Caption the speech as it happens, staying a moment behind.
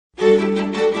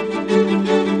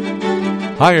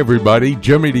Hi, everybody.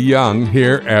 Jimmy DeYoung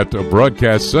here at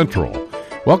Broadcast Central.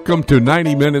 Welcome to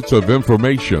 90 minutes of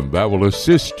information that will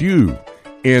assist you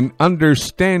in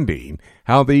understanding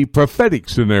how the prophetic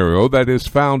scenario that is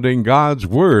found in God's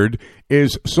Word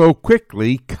is so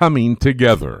quickly coming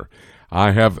together.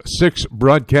 I have 6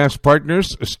 broadcast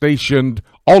partners stationed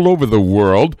all over the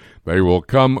world. They will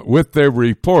come with their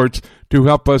reports to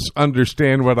help us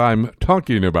understand what I'm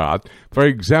talking about. For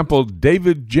example,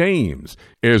 David James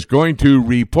is going to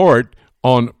report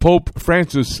on Pope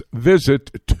Francis'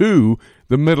 visit to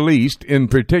the Middle East, in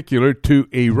particular to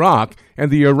Iraq,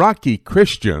 and the Iraqi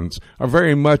Christians are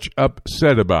very much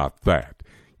upset about that.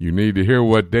 You need to hear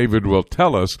what David will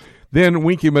tell us. Then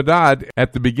Winky Madad,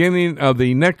 at the beginning of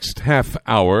the next half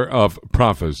hour of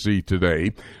prophecy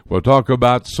today, will talk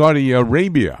about Saudi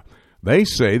Arabia. They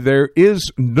say there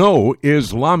is no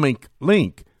Islamic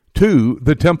link to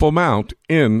the Temple Mount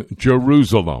in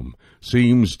Jerusalem.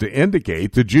 Seems to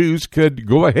indicate the Jews could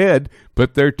go ahead,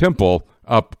 put their temple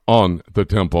up on the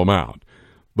Temple Mount.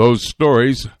 Those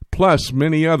stories, plus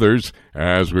many others,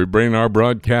 as we bring our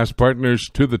broadcast partners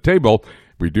to the table.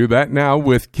 We do that now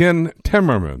with Ken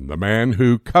Timmerman, the man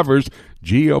who covers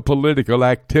geopolitical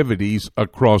activities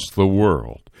across the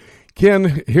world.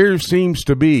 Ken, here seems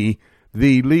to be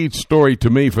the lead story to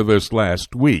me for this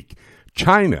last week.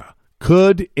 China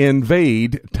could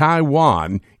invade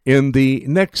Taiwan in the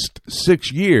next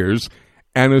 6 years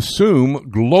and assume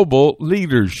global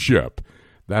leadership.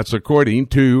 That's according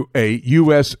to a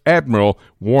U.S. admiral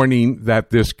warning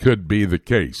that this could be the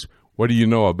case. What do you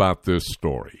know about this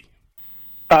story?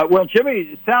 Well, Jimmy,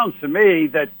 it sounds to me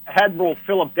that Admiral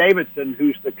Philip Davidson,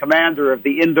 who's the commander of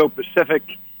the Indo-Pacific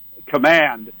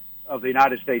Command of the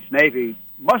United States Navy,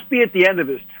 must be at the end of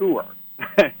his tour.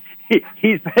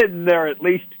 He's been there at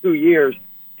least 2 years,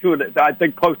 I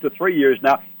think close to 3 years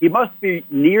now. He must be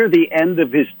near the end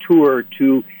of his tour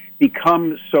to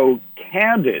become so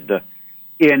candid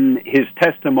in his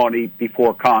testimony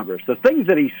before Congress. The things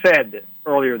that he said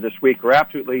earlier this week are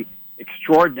absolutely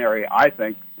extraordinary, I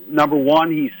think. Number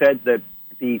one, he said that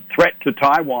the threat to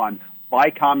Taiwan by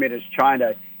Communist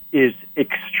China is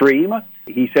extreme.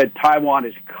 He said Taiwan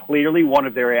is clearly one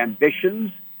of their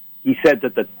ambitions. He said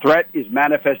that the threat is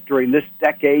manifest during this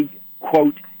decade,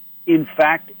 quote, in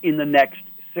fact, in the next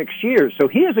 6 years. So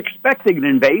he is expecting an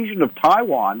invasion of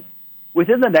Taiwan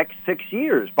within the next 6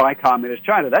 years by Communist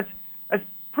China. That's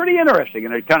pretty interesting,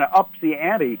 and it kind of ups the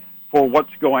ante for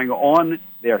what's going on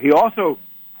there. He also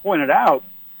pointed out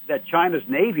that China's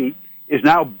Navy is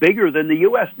now bigger than the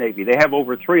U.S. Navy. They have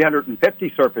over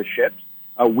 350 surface ships.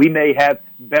 We may have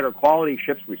better quality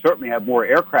ships. We certainly have more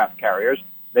aircraft carriers.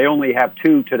 They only have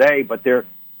 2 today, but they're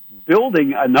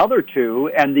building another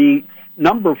 2, and the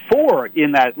number 4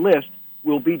 in that list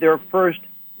will be their first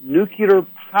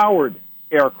nuclear-powered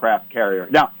aircraft carrier.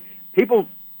 Now, people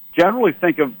generally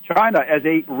think of China as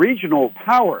a regional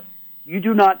power. You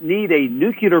do not need a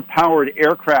nuclear-powered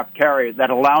aircraft carrier that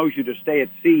allows you to stay at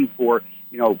sea for,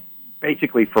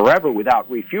 basically forever without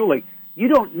refueling. You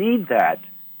don't need that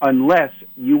unless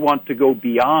you want to go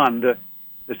beyond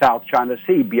the South China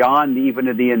Sea, beyond even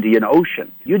in the Indian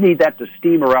Ocean. You need that to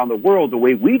steam around the world the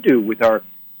way we do with our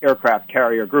aircraft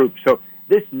carrier group. So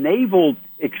this naval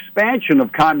expansion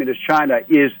of Communist China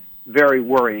is very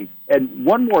worrying. And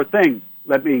one more thing,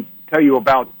 let me tell you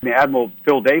about Admiral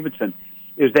Phil Davidson,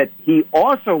 is that he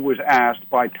also was asked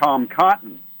by Tom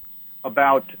Cotton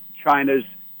about China's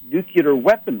nuclear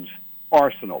weapons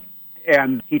arsenal.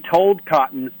 And he told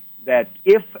Cotton that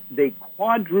if they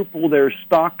quadruple their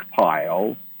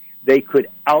stockpile, they could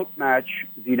outmatch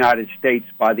the United States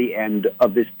by the end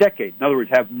of this decade. In other words,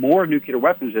 have more nuclear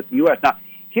weapons than the U.S. Now,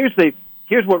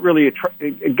 here's what really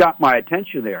got my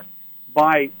attention there.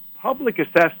 By public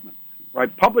assessments,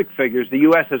 right, public figures, the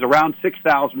U.S. has around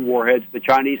 6,000 warheads. The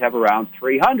Chinese have around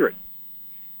 300.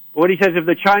 But what he says, if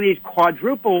the Chinese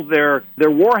quadruple their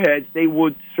warheads, they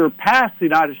would surpass the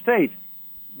United States.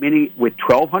 Meaning with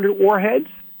 1,200 warheads?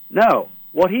 No.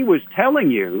 What he was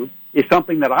telling you is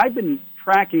something that I've been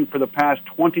tracking for the past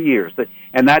 20 years,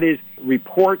 and that is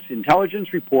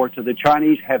intelligence reports that the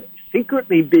Chinese have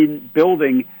secretly been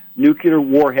building nuclear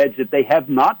warheads that they have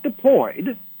not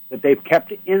deployed, that they've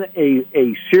kept in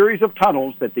a series of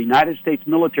tunnels that the United States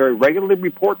military regularly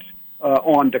reports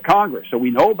on to Congress. So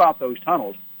we know about those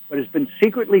tunnels, but has been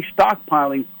secretly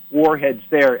stockpiling warheads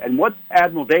there. And what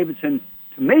Admiral Davidson,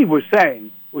 to me, was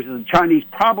saying was that the Chinese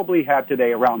probably have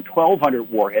today around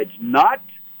 1,200 warheads, not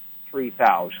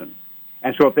 3,000.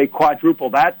 And so if they quadruple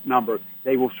that number,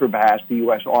 they will surpass the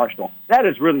U.S. arsenal. That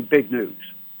is really big news.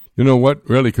 You know, what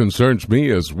really concerns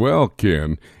me as well,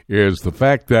 Ken, is the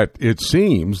fact that it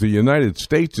seems the United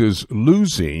States is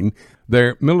losing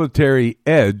their military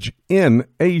edge in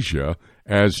Asia,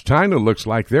 as China looks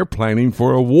like they're planning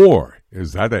for a war.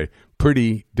 Is that a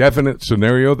pretty definite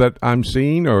scenario that I'm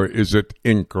seeing, or is it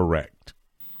incorrect?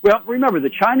 Well, remember, the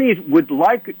Chinese would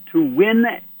like to win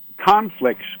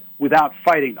conflicts without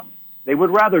fighting them. They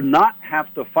would rather not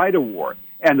have to fight a war.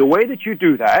 And the way that you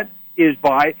do that is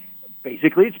by,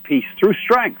 basically, it's peace through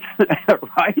strength,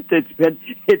 right?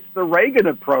 It's the Reagan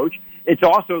approach. It's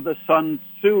also the Sun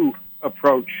Tzu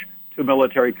approach to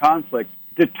military conflict.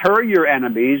 Deter your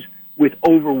enemies with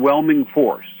overwhelming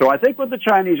force. So I think what the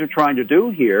Chinese are trying to do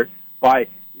here, by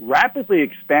rapidly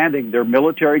expanding their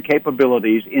military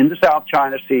capabilities in the South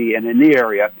China Sea and in the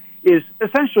area, is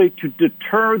essentially to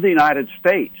deter the United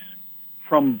States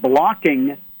from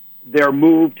blocking their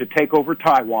move to take over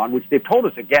Taiwan, which they've told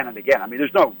us again and again. I mean,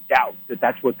 there's no doubt that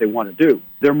that's what they want to do.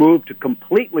 Their move to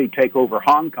completely take over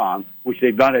Hong Kong, which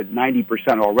they've done at 90%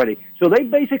 already. So they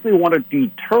basically want to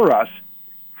deter us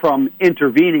from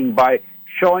intervening by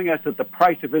showing us that the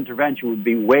price of intervention would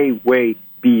be way, way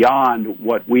beyond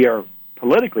what we are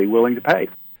politically willing to pay.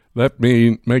 Let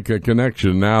me make a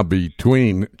connection now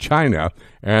between China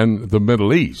and the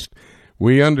Middle East.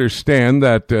 We understand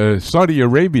that Saudi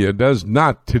Arabia does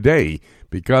not today,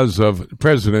 because of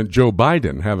President Joe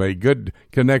Biden, have a good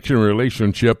connection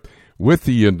relationship with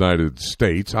the United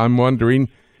States. I'm wondering,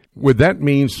 would that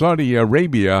mean Saudi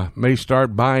Arabia may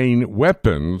start buying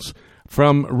weapons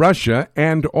from Russia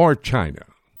and or China?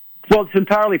 Well, it's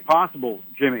entirely possible,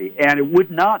 Jimmy, and it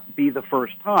would not be the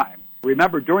first time.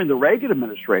 Remember, during the Reagan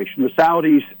administration, the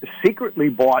Saudis secretly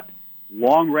bought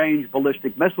long-range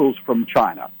ballistic missiles from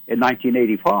China in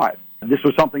 1985. This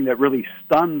was something that really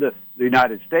stunned the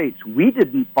United States. We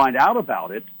didn't find out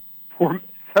about it for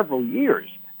several years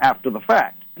after the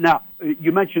fact. Now,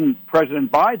 you mentioned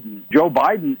President Biden. Joe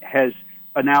Biden has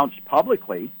announced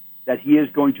publicly that he is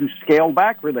going to scale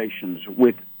back relations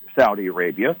with Saudi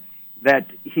Arabia, that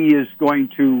he is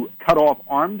going to cut off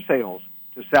arms sales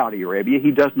to Saudi Arabia.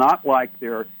 He does not like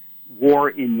their war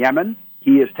in Yemen.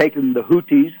 He has taken the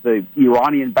Houthis, the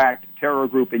Iranian-backed terror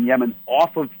group in Yemen,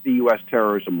 off of the U.S.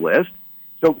 terrorism list.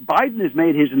 So Biden has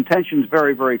made his intentions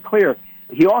very, very clear.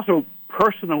 He also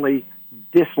personally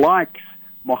dislikes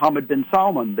Mohammed bin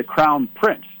Salman, the crown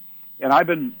prince. And I've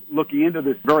been looking into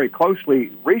this very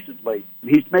closely recently.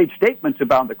 He's made statements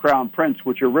about the crown prince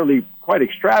which are really quite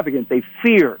extravagant. They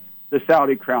fear the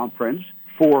Saudi crown prince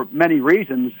for many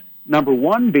reasons, number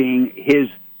one being his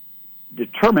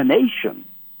determination,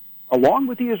 along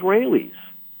with the Israelis,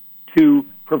 to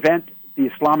prevent the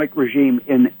Islamic regime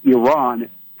in Iran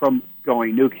from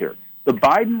going nuclear. The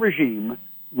Biden regime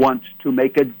wants to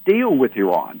make a deal with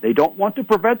Iran. They don't want to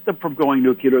prevent them from going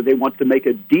nuclear. They want to make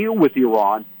a deal with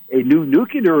Iran, a new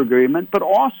nuclear agreement, but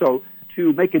also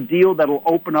to make a deal that will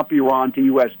open up Iran to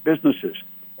U.S. businesses.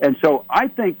 And so I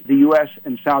think the U.S.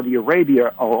 and Saudi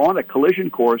Arabia are on a collision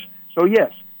course. So,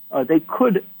 yes, they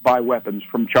could buy weapons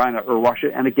from China or Russia.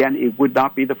 And, again, it would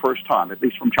not be the first time, at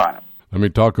least from China. Let me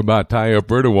talk about Tayyip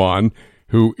Erdogan,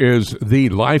 who is the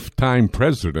lifetime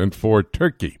president for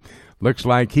Turkey. Looks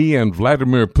like he and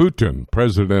Vladimir Putin,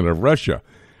 president of Russia,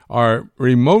 are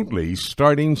remotely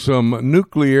starting some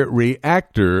nuclear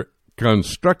reactor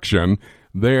construction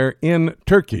there in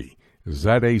Turkey. Is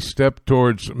that a step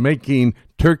towards making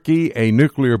Turkey a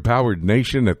nuclear-powered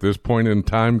nation at this point in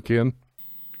time, Ken?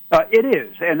 It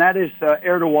is, and that is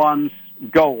Erdogan's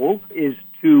goal, is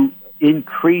to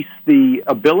increase the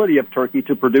ability of Turkey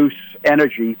to produce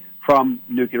energy from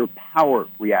nuclear power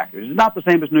reactors. It's not the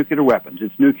same as nuclear weapons.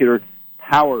 It's nuclear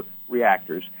power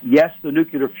reactors. Yes, the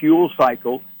nuclear fuel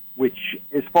cycle, which,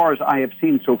 as far as I have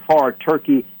seen so far,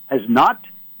 Turkey has not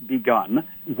begun,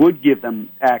 would give them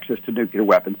access to nuclear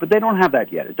weapons, but they don't have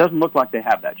that yet. It doesn't look like they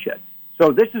have that yet.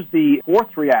 So this is the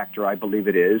fourth reactor, I believe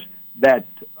it is, that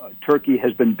Turkey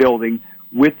has been building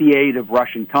with the aid of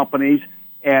Russian companies.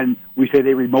 And we say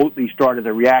they remotely started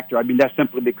the reactor. I mean, that's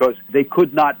simply because they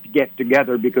could not get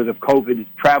together because of COVID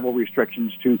travel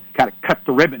restrictions to kind of cut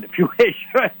the ribbon, if you wish,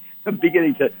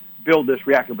 beginning to build this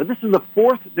reactor. But this is the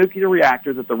fourth nuclear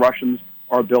reactor that the Russians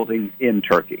are building in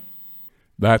Turkey.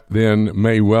 That then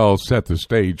may well set the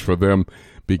stage for them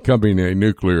becoming a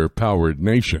nuclear-powered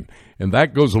nation. And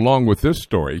that goes along with this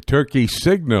story. Turkey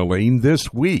signaling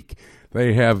this week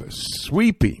they have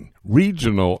sweeping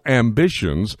regional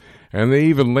ambitions, and they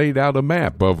even laid out a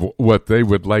map of what they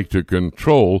would like to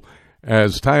control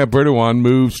as Tayyip Erdogan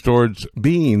moves towards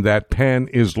being that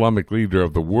pan-Islamic leader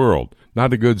of the world.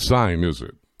 Not a good sign, is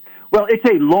it? Well, it's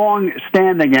a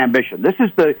long-standing ambition. This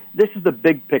is the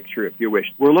big picture, if you wish.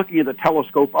 We're looking at the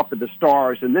telescope up at the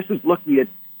stars, and this is looking at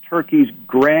Turkey's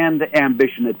grand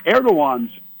ambition, at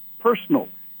Erdogan's personal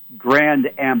grand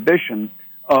ambition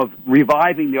of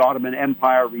reviving the Ottoman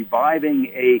Empire, reviving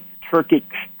a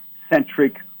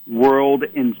Turkic-centric world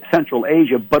in Central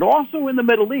Asia, but also in the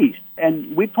Middle East.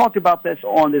 And we've talked about this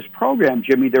on this program,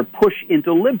 Jimmy, their push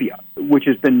into Libya, which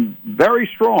has been very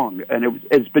strong, and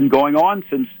it's been going on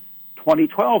since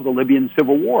 2012, the Libyan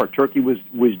Civil War. Turkey was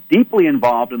deeply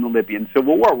involved in the Libyan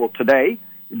Civil War. Well, today,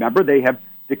 remember, they have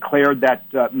declared that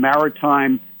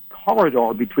maritime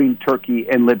corridor between Turkey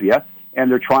and Libya, and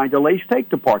they're trying to lay stake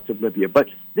to parts of Libya. But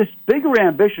this bigger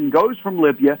ambition goes from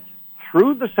Libya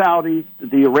through the Saudi,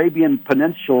 the Arabian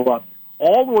Peninsula,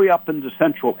 all the way up into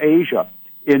Central Asia,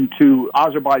 into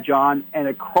Azerbaijan, and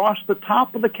across the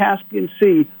top of the Caspian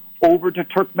Sea over to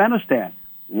Turkmenistan.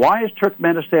 Why is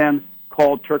Turkmenistan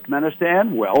called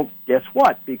Turkmenistan? Well, guess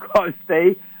what? Because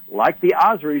they, like the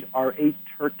Azeris, are a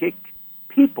Turkic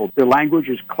people. Their language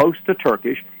is close to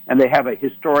Turkish, and they have a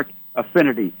historic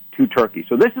affinity to Turkey.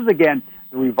 So this is, again,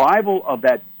 the revival of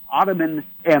that Ottoman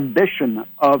ambition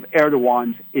of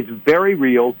Erdogan's is very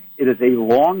real. It is a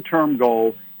long-term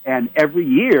goal, and every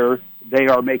year they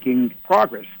are making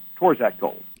progress towards that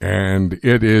goal. And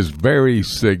it is very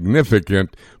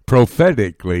significant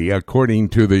prophetically, according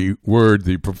to the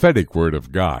prophetic word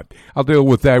of God. I'll deal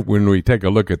with that when we take a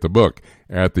look at the book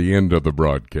at the end of the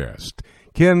broadcast.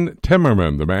 Ken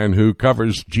Timmerman, the man who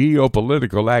covers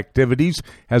geopolitical activities,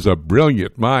 has a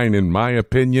brilliant mind, in my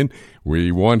opinion.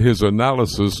 We want his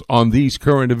analysis on these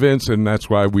current events, and that's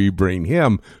why we bring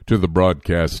him to the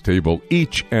broadcast table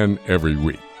each and every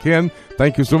week. Ken,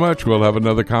 thank you so much. We'll have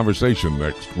another conversation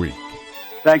next week.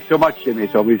 Thanks so much, Jimmy.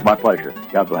 It's always my pleasure.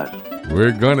 God bless.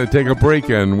 We're going to take a break,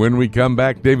 and when we come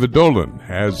back, David Dolan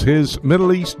has his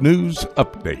Middle East news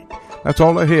update. That's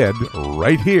all ahead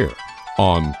right here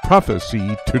on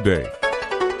Prophecy Today.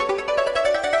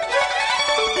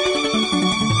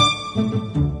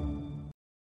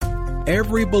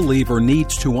 Every believer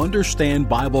needs to understand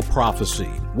Bible prophecy.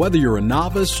 Whether you're a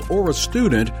novice or a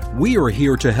student, we are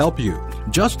here to help you.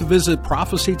 Just visit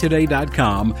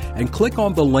prophecytoday.com and click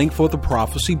on the link for the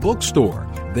Prophecy Bookstore.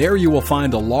 There you will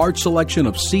find a large selection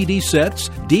of CD sets,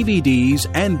 DVDs,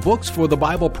 and books for the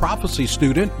Bible prophecy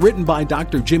student written by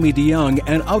Dr. Jimmy DeYoung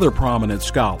and other prominent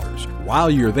scholars. While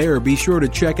you're there, be sure to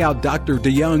check out Dr.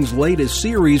 DeYoung's latest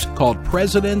series called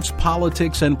Presidents,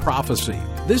 Politics, and Prophecy.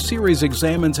 This series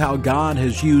examines how God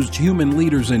has used human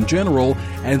leaders in general,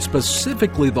 and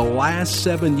specifically the last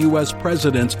 7 U.S.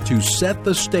 presidents, to set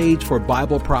the stage for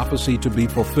Bible prophecy to be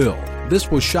fulfilled. This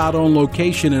was shot on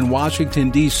location in Washington,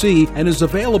 D.C., and is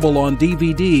available on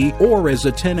DVD or as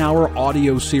a 10-hour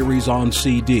audio series on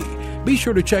CD. Be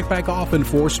sure to check back often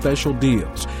for special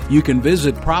deals. You can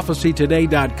visit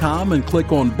prophecytoday.com and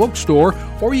click on Bookstore,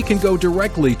 or you can go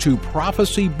directly to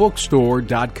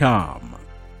prophecybookstore.com.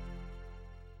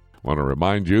 I want to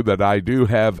remind you that I do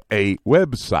have a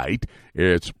website.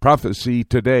 It's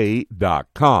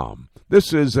prophecytoday.com.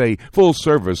 This is a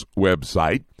full-service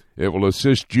website. It will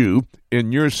assist you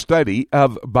in your study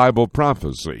of Bible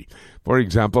prophecy. For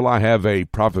example, I have a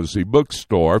prophecy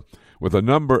bookstore with a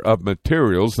number of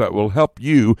materials that will help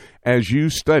you as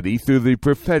you study through the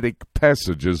prophetic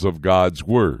passages of God's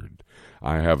Word.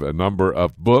 I have a number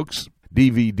of books,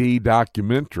 DVD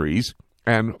documentaries,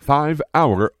 and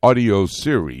 5-hour audio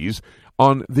series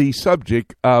on the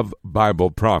subject of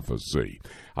Bible prophecy.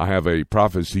 I have a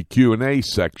prophecy Q&A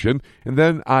section, and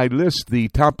then I list the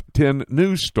top 10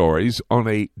 news stories on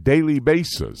a daily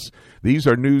basis. These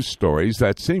are news stories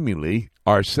that seemingly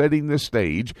are setting the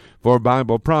stage for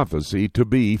Bible prophecy to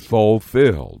be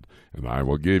fulfilled. And I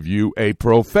will give you a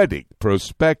prophetic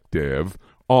perspective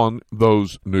on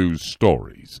those news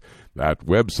stories. That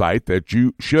website that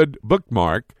you should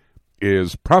bookmark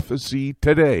is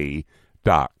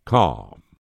prophecytoday.com.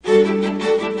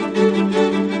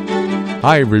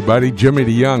 Hi, everybody. Jimmy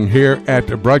DeYoung here at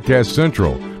Broadcast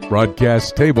Central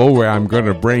broadcast table, where I'm going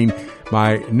to bring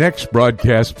my next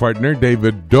broadcast partner,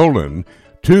 David Dolan,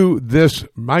 to this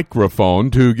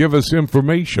microphone to give us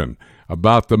information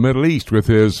about the Middle East with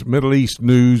his Middle East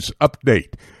news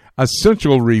update.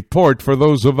 Essential report for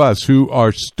those of us who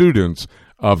are students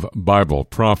of Bible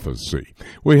prophecy.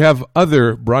 We have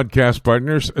other broadcast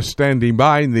partners standing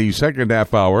by in the second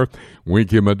half hour.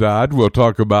 Winky Madad will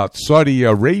talk about Saudi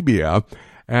Arabia,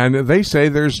 and they say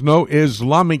there's no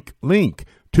Islamic link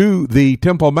to the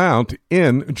Temple Mount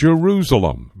in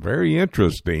Jerusalem. Very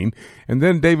interesting. And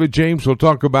then David James will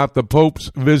talk about the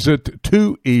Pope's visit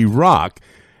to Iraq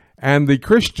and the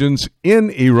Christians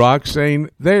in Iraq saying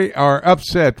they are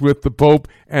upset with the Pope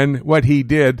and what he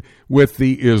did with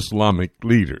the Islamic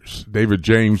leaders. David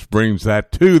James brings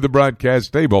that to the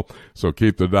broadcast table, so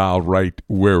keep the dial right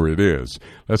where it is.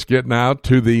 Let's get now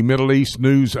to the Middle East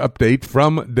news update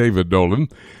from David Dolan.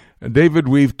 David,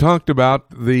 we've talked about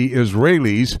the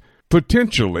Israelis.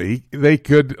 Potentially, they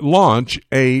could launch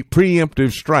a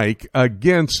preemptive strike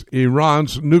against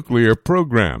Iran's nuclear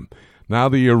program. Now,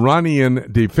 the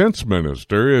Iranian defense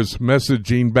minister is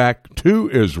messaging back to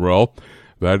Israel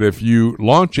that if you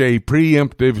launch a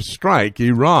preemptive strike,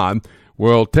 Iran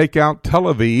will take out Tel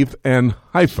Aviv and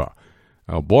Haifa.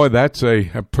 Oh, boy, that's a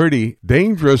pretty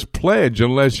dangerous pledge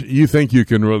unless you think you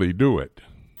can really do it.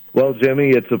 Well,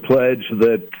 Jimmy, it's a pledge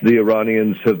that the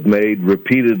Iranians have made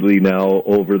repeatedly now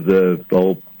over the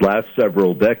last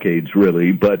several decades,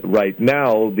 really. But right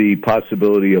now, the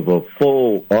possibility of a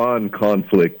full-on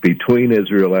conflict between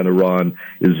Israel and Iran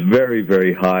is very,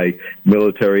 very high.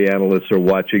 Military analysts are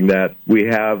watching that. We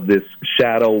have this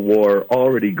shadow war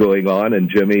already going on. And,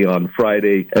 Jimmy, on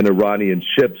Friday, an Iranian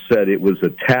ship said it was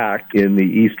attacked in the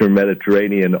eastern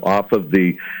Mediterranean off of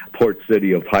the port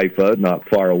city of Haifa, not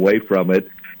far away from it.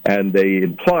 And they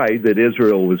implied that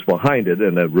Israel was behind it,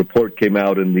 and a report came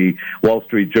out in the Wall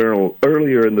Street Journal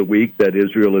earlier in the week that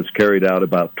Israel has carried out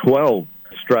about 12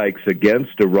 strikes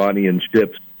against Iranian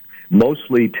ships,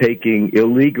 mostly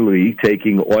illegally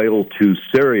taking oil to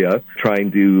Syria,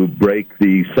 trying to break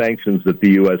the sanctions that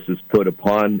the U.S. has put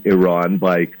upon Iran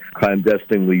by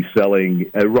clandestinely selling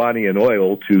Iranian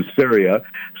oil to Syria.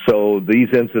 So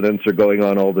these incidents are going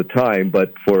on all the time,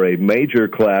 but for a major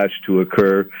clash to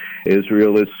occur,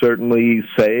 Israel is certainly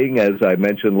saying, as I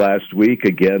mentioned last week,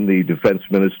 again, the defense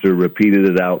minister repeated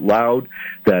it out loud,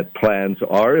 that plans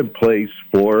are in place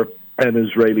for an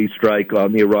Israeli strike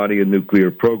on the Iranian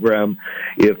nuclear program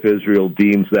if Israel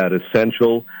deems that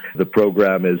essential. The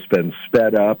program has been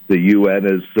sped up. The UN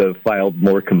has filed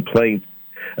more complaints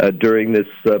during this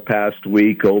past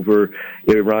week over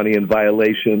Iranian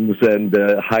violations and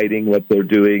hiding what they're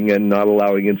doing and not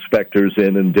allowing inspectors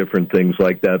in and different things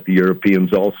like that. The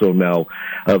Europeans also now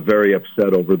very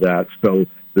upset over that. So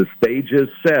the stage is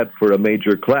set for a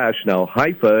major clash. Now,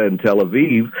 Haifa and Tel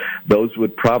Aviv, those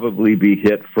would probably be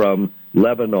hit from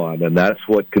Lebanon, and that's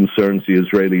what concerns the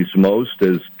Israelis most,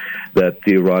 is that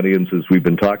the Iranians, as we've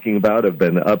been talking about, have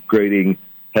been upgrading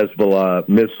Hezbollah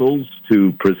missiles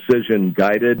to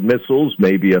precision-guided missiles,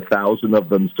 maybe 1,000 of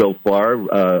them so far,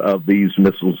 of these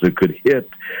missiles that could hit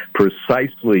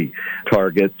precisely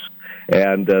targets.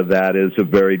 And that is a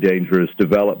very dangerous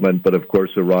development. But, of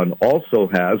course, Iran also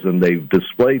has, and they've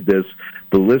displayed this,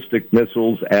 ballistic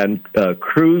missiles and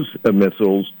cruise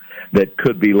missiles that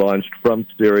could be launched from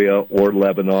Syria or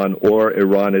Lebanon or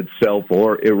Iran itself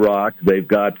or Iraq. They've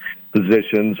got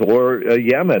positions, or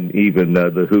Yemen even.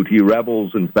 The Houthi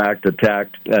rebels, in fact,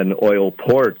 attacked an oil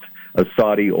port, a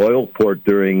Saudi oil port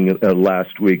during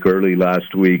early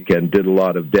last week, and did a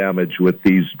lot of damage with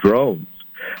these drones.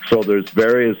 So there's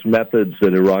various methods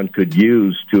that Iran could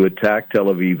use to attack Tel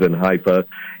Aviv and Haifa,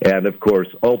 and of course,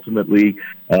 ultimately,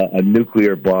 a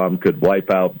nuclear bomb could wipe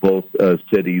out both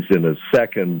cities in a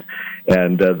second,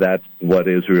 and that's what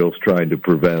Israel's trying to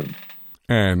prevent.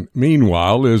 And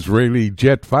meanwhile, Israeli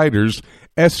jet fighters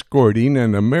escorting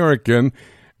an American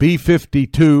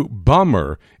B-52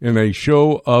 bomber in a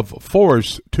show of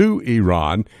force to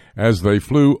Iran as they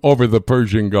flew over the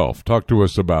Persian Gulf. Talk to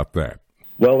us about that.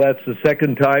 Well, that's the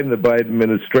second time the Biden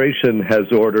administration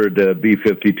has ordered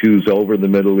B-52s over the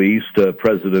Middle East.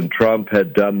 President Trump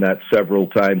had done that several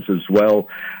times as well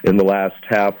in the last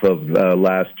half of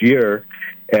last year.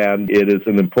 And it is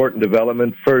an important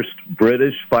development. First,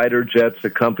 British fighter jets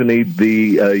accompanied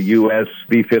the U.S.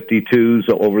 B-52s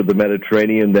over the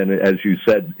Mediterranean. Then, as you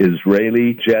said,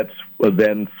 Israeli jets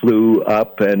then flew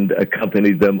up and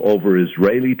accompanied them over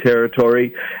Israeli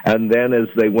territory. And then as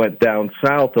they went down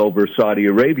south over Saudi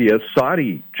Arabia,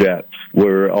 Saudi jets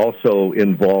were also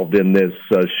involved in this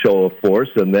show of force.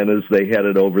 And then as they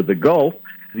headed over the Gulf,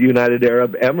 the United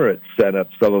Arab Emirates sent up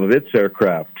some of its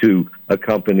aircraft to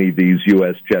accompany these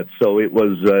U.S. jets. So it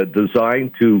was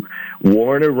designed to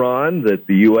warn Iran that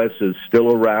the U.S. is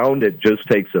still around. It just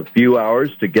takes a few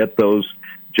hours to get those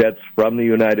jets from the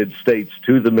United States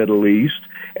to the Middle East.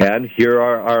 And here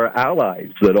are our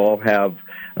allies that all have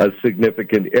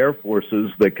significant air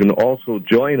forces that can also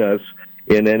join us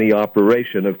in any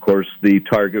operation. Of course, the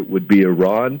target would be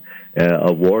Iran,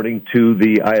 a warning to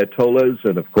the Ayatollahs,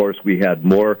 and of course we had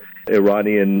more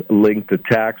Iranian-linked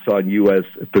attacks on U.S.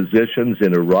 positions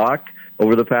in Iraq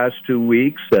over the past 2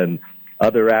 weeks, and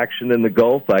other action in the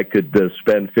Gulf. I could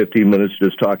spend 15 minutes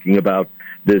just talking about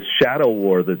this shadow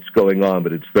war that's going on,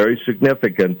 but it's very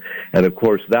significant. And, of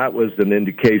course, that was an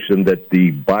indication that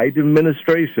the Biden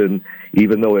administration,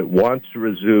 even though it wants to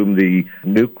resume the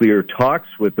nuclear talks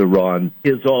with Iran,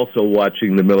 is also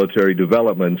watching the military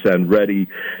developments and ready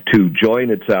to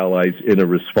join its allies in a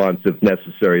response if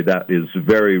necessary. That is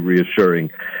very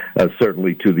reassuring,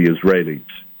 certainly to the Israelis.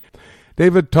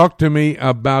 David, talk to me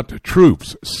about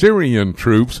troops, Syrian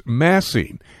troops,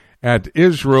 massing at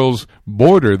Israel's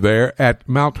border there at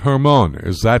Mount Hermon.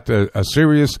 Is that a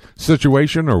serious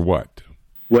situation or what?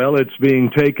 Well, it's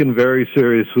being taken very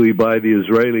seriously by the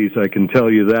Israelis, I can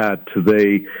tell you that.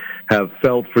 They have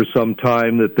felt for some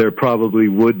time that there probably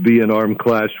would be an armed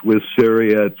clash with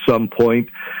Syria at some point.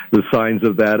 The signs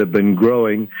of that have been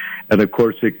growing. And, of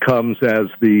course, it comes as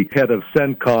the head of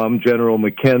CENTCOM, General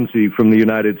McKenzie from the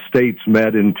United States,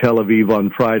 met in Tel Aviv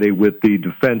on Friday with the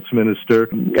defense minister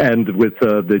and with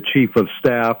the chief of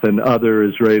staff and other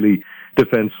Israeli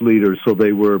defense leaders. So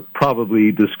they were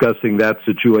probably discussing that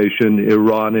situation,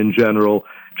 Iran in general,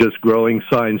 just growing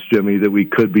signs, Jimmy, that we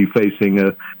could be facing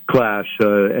a clash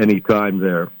any time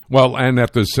there. Well, and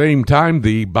at the same time,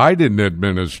 the Biden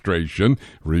administration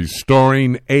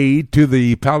restoring aid to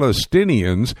the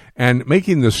Palestinians and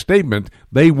making the statement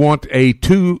they want a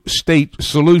two-state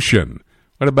solution.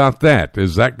 What about that?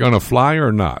 Is that going to fly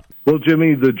or not? Well,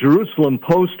 Jimmy, the Jerusalem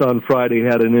Post on Friday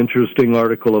had an interesting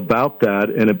article about that,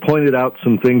 and it pointed out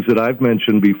some things that I've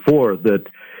mentioned before, that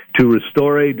to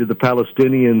restore aid to the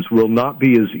Palestinians will not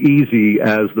be as easy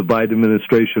as the Biden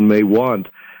administration may want.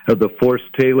 The Force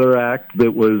Taylor Act,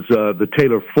 that was the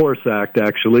Taylor Force Act,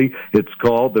 actually, it's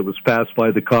called, that was passed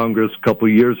by the Congress a couple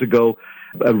of years ago,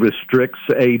 restricts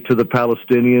aid to the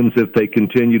Palestinians if they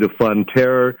continue to fund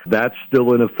terror. That's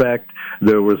still in effect.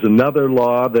 There was another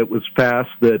law that was passed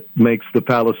that makes the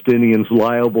Palestinians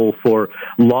liable for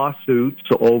lawsuits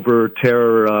over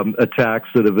terror attacks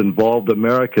that have involved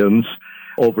Americans.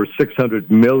 Over $600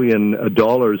 million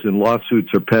in lawsuits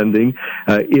are pending.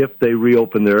 If they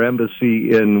reopen their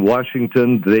embassy in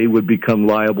Washington, they would become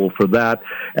liable for that.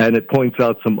 And it points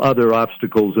out some other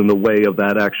obstacles in the way of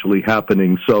that actually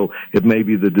happening. So it may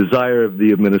be the desire of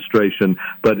the administration,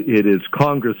 but it is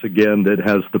Congress, again, that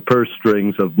has the purse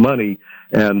strings of money,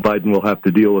 and Biden will have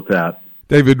to deal with that.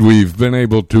 David, we've been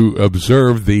able to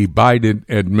observe the Biden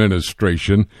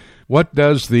administration. What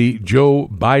does the Joe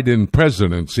Biden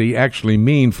presidency actually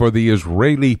mean for the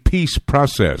Israeli peace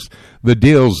process, the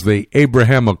deals, the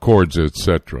Abraham Accords,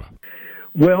 etc.?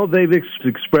 Well, they've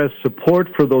expressed support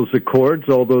for those accords,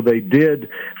 although they did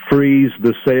freeze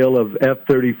the sale of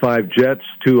F-35 jets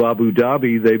to Abu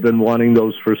Dhabi. They've been wanting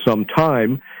those for some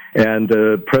time, and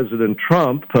President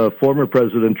Trump, former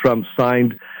President Trump,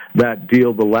 signed that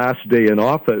deal the last day in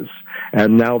office,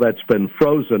 and now that's been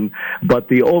frozen. But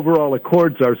the overall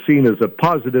accords are seen as a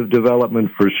positive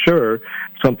development for sure,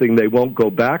 something they won't go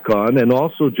back on. And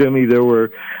also, Jimmy, there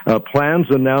were plans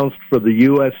announced for the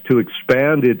U.S. to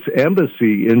expand its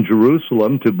embassy in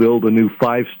Jerusalem, to build a new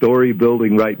 5-story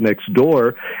building right next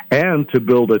door, and to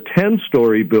build a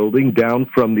 10-story building down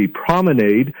from the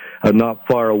promenade not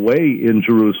far away in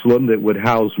Jerusalem that would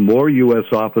house more U.S.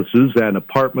 offices and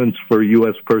apartments for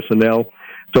U.S. personnel.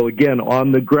 So again,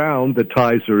 on the ground, the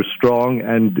ties are strong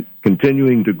and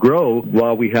continuing to grow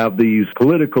while we have these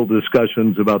political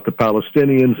discussions about the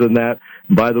Palestinians and that.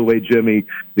 By the way, Jimmy,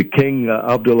 the King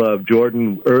Abdullah of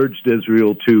Jordan urged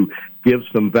Israel to give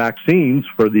some vaccines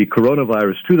for the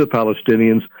coronavirus to the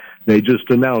Palestinians. They just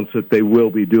announced that they will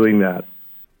be doing that.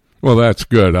 Well, that's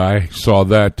good. I saw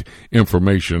that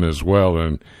information as well,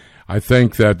 and I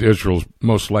think that Israel's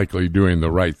most likely doing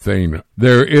the right thing.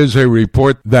 There is a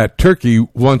report that Turkey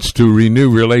wants to renew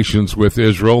relations with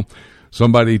Israel.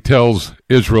 Somebody tells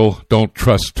Israel, don't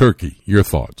trust Turkey. Your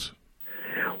thoughts?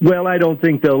 Well, I don't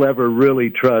think they'll ever really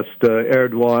trust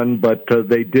Erdogan, but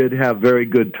they did have very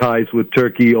good ties with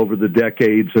Turkey over the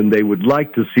decades, and they would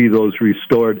like to see those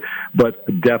restored, but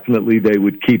definitely they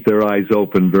would keep their eyes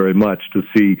open very much to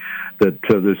see that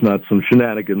there's not some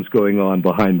shenanigans going on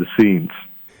behind the scenes.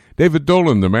 David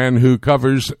Dolan, the man who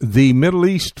covers the Middle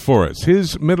East for us,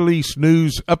 his Middle East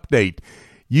news update.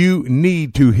 You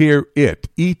need to hear it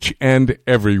each and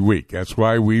every week. That's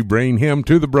why we bring him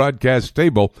to the broadcast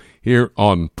table here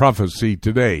on Prophecy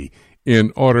Today,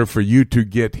 in order for you to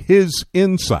get his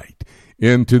insight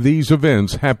into these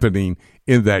events happening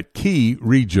in that key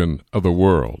region of the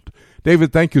world.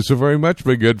 David, thank you so very much,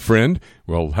 my good friend.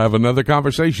 We'll have another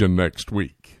conversation next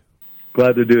week.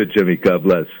 Glad to do it, Jimmy. God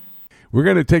bless. We're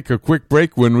going to take a quick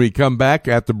break. When we come back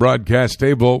at the broadcast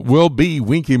table, will be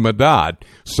Winky Madad.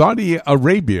 Saudi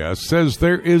Arabia says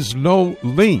there is no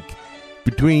link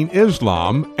between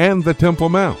Islam and the Temple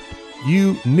Mount.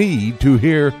 you need to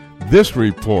hear this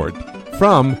report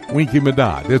from Winky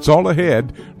Medad. It's all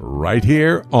ahead right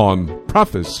here on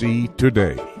Prophecy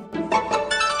Today.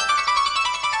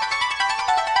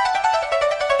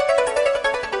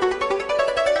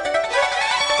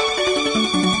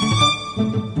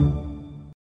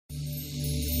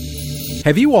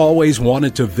 Have you always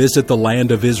wanted to visit the land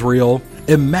of Israel?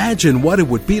 Imagine what it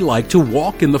would be like to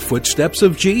walk in the footsteps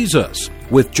of Jesus.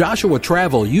 With Joshua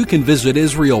Travel, you can visit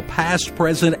Israel past,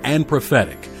 present, and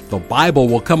prophetic. The Bible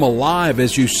will come alive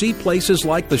as you see places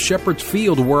like the Shepherd's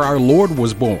Field where our Lord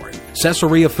was born,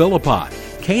 Caesarea Philippi,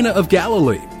 Cana of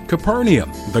Galilee,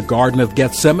 Capernaum, the Garden of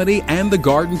Gethsemane, and the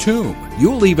Garden Tomb.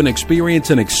 You'll even experience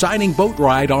an exciting boat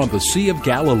ride on the Sea of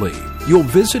Galilee. You'll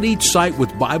visit each site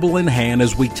with Bible in hand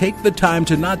as we take the time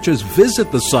to not just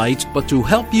visit the sites, but to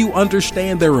help you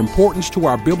understand their importance to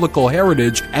our biblical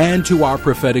heritage and to our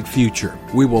prophetic future.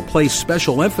 We will place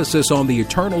special emphasis on the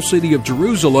eternal city of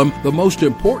Jerusalem, the most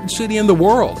important city in the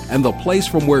world, and the place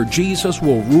from where Jesus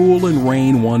will rule and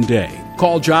reign one day.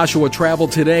 Call Joshua Travel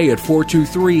today at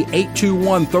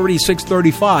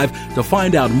 423-821-3635 to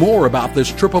find out more about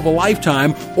this trip of a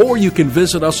lifetime, or you can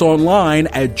visit us online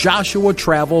at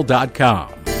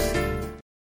joshuatravel.com.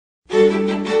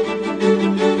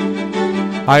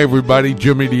 Hi, everybody.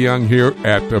 Jimmy DeYoung here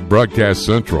at Broadcast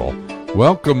Central.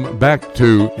 Welcome back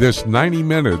to this 90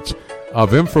 minutes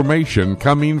of information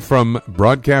coming from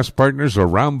broadcast partners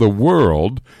around the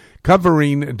world,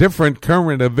 covering different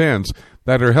current events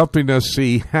that are helping us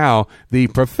see how the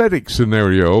prophetic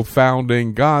scenario found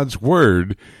in God's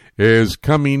Word is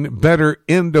coming better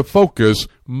into focus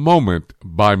moment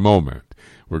by moment.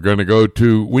 We're going to go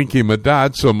to Winky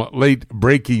Medad, some late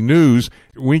breaking news.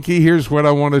 Winky, here's what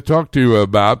I want to talk to you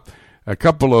about. A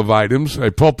couple of items,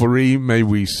 a potpourri, may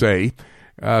we say.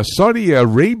 Saudi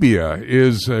Arabia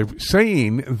is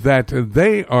saying that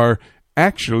they are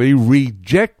actually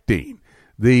rejecting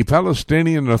the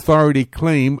Palestinian Authority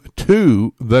claim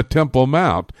to the Temple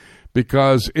Mount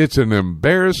because it's an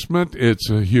embarrassment, it's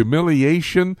a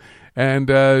humiliation, and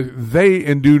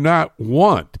they do not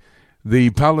want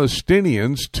the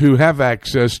Palestinians to have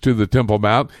access to the Temple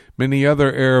Mount. Many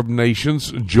other Arab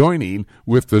nations joining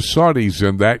with the Saudis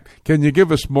in that. Can you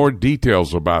give us more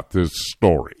details about this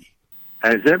story?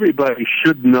 As everybody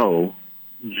should know,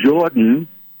 Jordan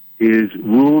is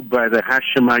ruled by the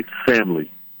Hashemite family.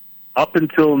 Up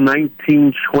until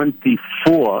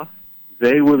 1924,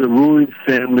 they were the ruling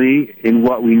family in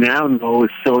what we now know as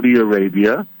Saudi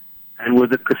Arabia, and were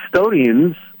the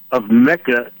custodians of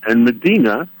Mecca and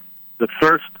Medina, the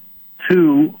first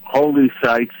two holy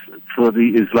sites for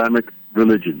the Islamic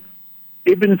religion.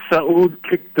 Ibn Saud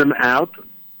kicked them out,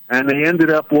 and they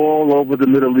ended up all over the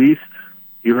Middle East,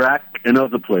 Iraq, and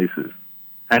other places.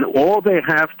 And all they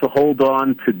have to hold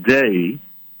on today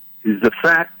is the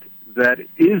fact that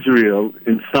Israel,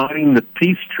 in signing the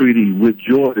peace treaty with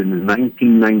Jordan in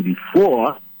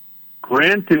 1994,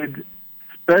 granted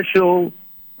special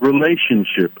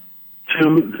relationship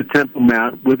to the Temple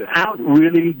Mount without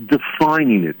really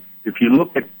defining it. If you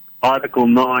look at Article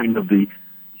 9 of the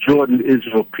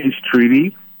Jordan-Israel Peace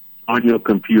Treaty on your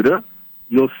computer,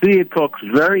 you'll see it talks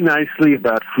very nicely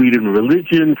about freedom of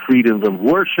religion, freedom of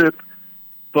worship,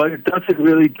 but it doesn't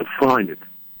really define it.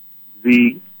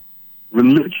 The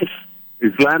religious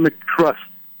Islamic trust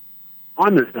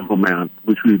on the Temple Mount,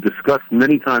 which we've discussed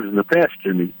many times in the past,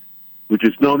 Jimmy, which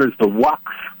is known as the Waqf,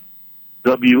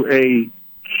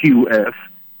 W-A-Q-F,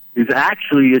 is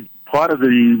actually a part of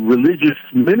the religious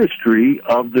ministry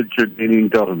of the Jordanian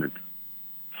government.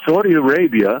 Saudi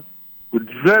Arabia would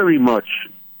very much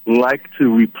like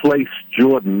to replace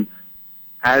Jordan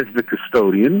as the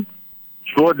custodian.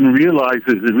 Jordan realizes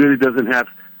it really doesn't have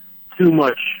too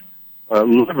much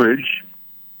leverage,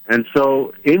 and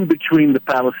so in between the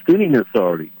Palestinian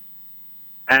Authority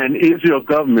and Israel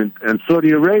government and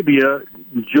Saudi Arabia,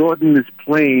 Jordan is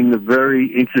playing a very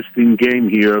interesting game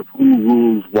here of who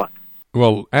rules what.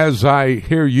 Well, as I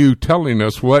hear you telling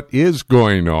us what is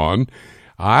going on,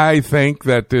 I think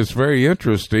that it's very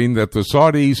interesting that the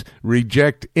Saudis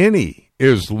reject any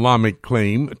Islamic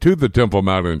claim to the Temple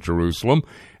Mount in Jerusalem.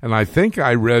 And I think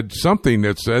I read something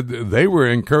that said they were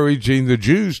encouraging the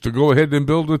Jews to go ahead and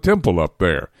build a temple up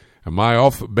there. Am I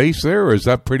off base there, or is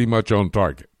that pretty much on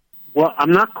target? Well, I'm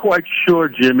not quite sure,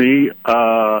 Jimmy,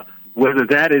 whether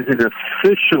that is an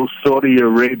official Saudi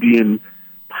Arabian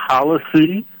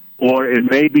policy, or it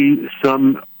may be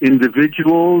some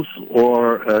individuals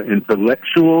or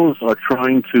intellectuals are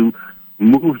trying to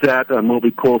move that on what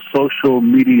we call social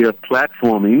media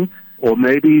platforming, or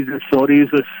maybe the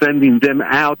Saudis are sending them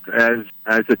out as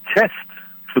a test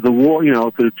for the war,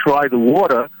 to try the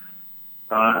water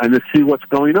and to see what's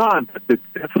going on. But it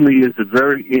definitely is a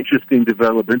very interesting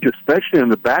development, especially on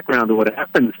the background of what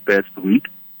happened this past week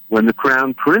when the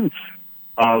Crown Prince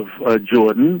of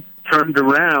Jordan turned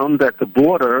around at the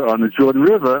border on the Jordan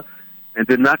River and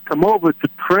did not come over to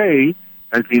pray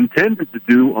as he intended to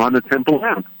do on the Temple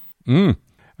Mount.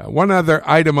 One other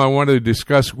item I want to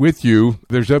discuss with you,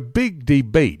 there's a big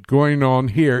debate going on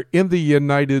here in the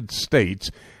United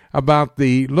States about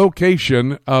the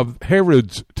location of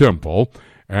Herod's temple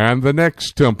and the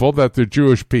next temple that the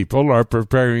Jewish people are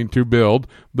preparing to build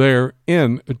there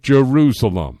in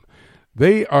Jerusalem.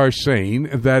 They are saying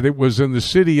that it was in the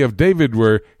city of David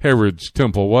where Herod's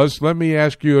temple was. Let me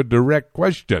ask you a direct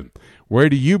question. Where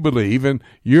do you believe, in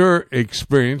your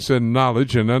experience and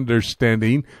knowledge and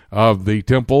understanding of the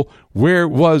temple, where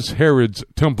was Herod's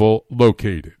temple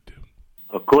located?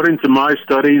 According to my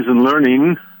studies and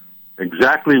learning,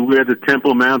 exactly where the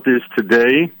Temple Mount is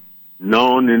today,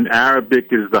 known in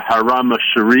Arabic as the Haram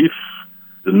al-Sharif,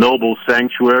 the noble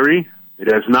sanctuary.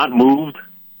 It has not moved.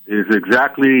 It is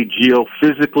exactly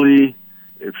geophysically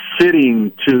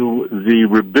fitting to the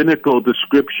rabbinical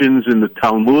descriptions in the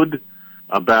Talmud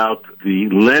about the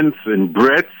length and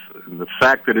breadth, and the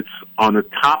fact that it's on the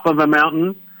top of a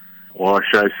mountain, or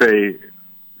should I say,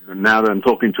 now that I'm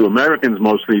talking to Americans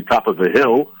mostly, top of a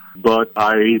hill. But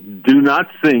I do not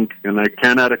think, and I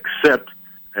cannot accept,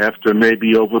 after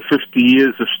maybe over 50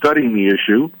 years of studying the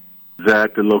issue,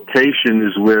 that the location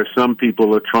is where some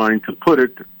people are trying to put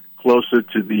it, closer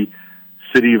to the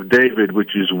city of David, which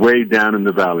is way down in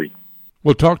the valley.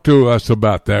 Well, talk to us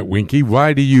about that, Winky.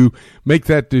 Why do you make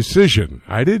that decision?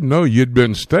 I didn't know you'd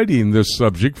been studying this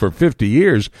subject for 50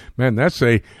 years. Man, that's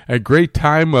a great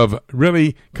time of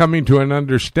really coming to an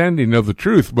understanding of the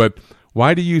truth. But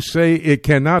why do you say it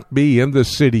cannot be in the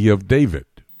city of David?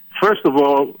 First of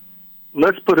all,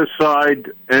 let's put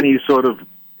aside any sort of,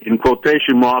 in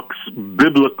quotation marks,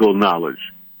 biblical knowledge.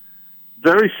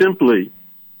 Very simply,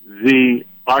 the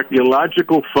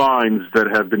archaeological finds that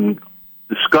have been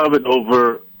discovered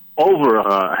over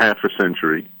half a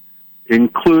century,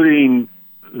 including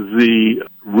the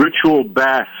ritual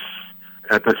baths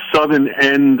at the southern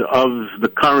end of the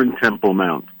current Temple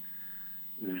Mount,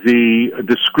 the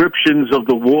descriptions of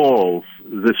the walls,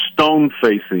 the stone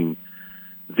facing,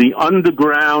 the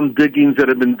underground diggings that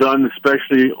have been done,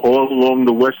 especially all along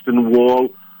the western wall,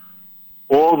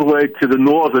 all the way to the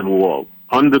northern wall,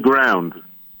 underground,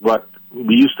 what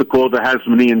we used to call the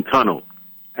Hasmonean Tunnel,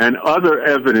 and other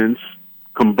evidence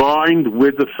combined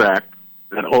with the fact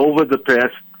that over the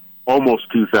past almost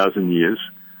 2,000 years,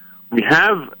 we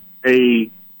have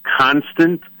a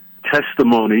constant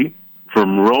testimony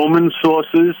from Roman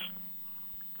sources,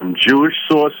 from Jewish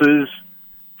sources,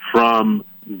 from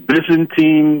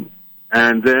Byzantine,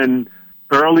 and then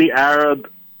early Arab,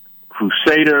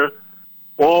 Crusader,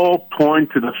 all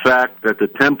point to the fact that the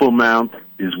Temple Mount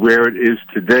is where it is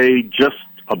today, just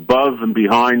above and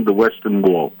behind the Western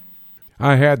Wall.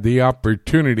 I had the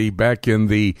opportunity back in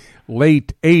the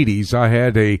late 80s. I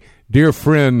had a dear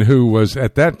friend who was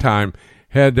at that time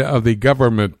head of the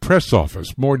government press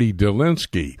office, Morty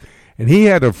Delinsky, and he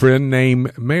had a friend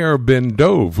named Meir Ben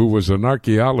Dov, who was an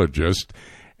archaeologist,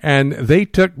 and they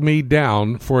took me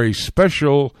down for a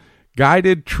special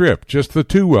guided trip, just the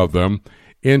two of them,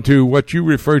 into what you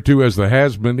referred to as the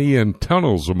Hasmonean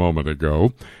tunnels a moment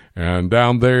ago. And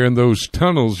down there in those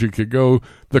tunnels, you could go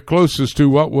the closest to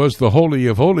what was the Holy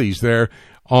of Holies there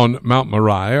on Mount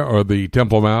Moriah, or the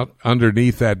Temple Mount,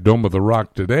 underneath that Dome of the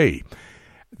Rock today.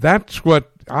 That's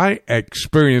what I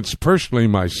experienced personally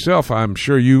myself. I'm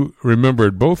sure you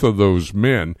remembered both of those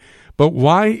men. But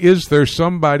why is there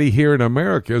somebody here in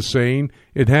America saying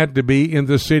it had to be in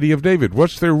the city of David?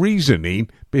 What's their reasoning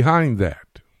behind that?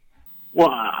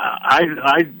 Well,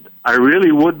 I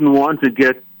really wouldn't want to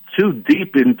get too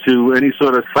deep into any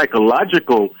sort of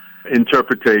psychological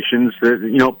interpretations.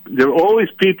 There are always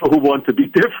people who want to be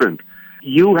different.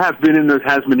 You have been in the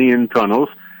Hasmonean tunnels.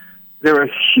 There are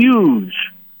huge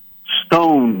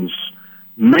stones,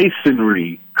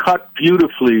 masonry, cut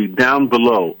beautifully down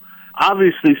below.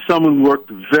 Obviously, someone worked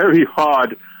very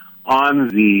hard on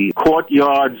the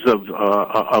courtyards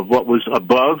of what was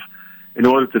above in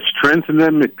order to strengthen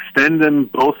them, extend them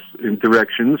both in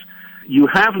directions. You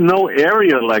have no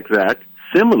area like that,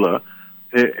 similar,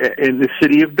 in the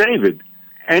city of David.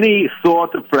 Any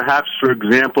thought of perhaps, for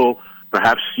example,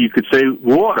 perhaps you could say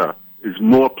water is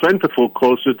more plentiful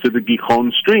closer to the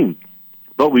Gihon stream.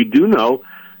 But we do know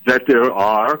that there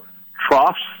are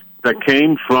troughs that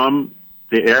came from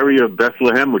the area of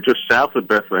Bethlehem, or just south of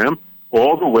Bethlehem,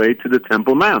 all the way to the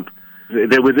Temple Mount.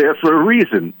 They were there for a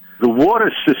reason. The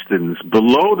water systems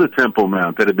below the Temple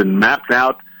Mount that have been mapped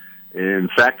out In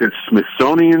fact, the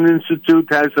Smithsonian Institute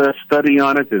has a study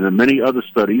on it, and many other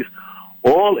studies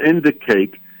all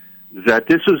indicate that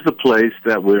this was the place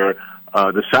that where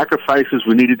the sacrifices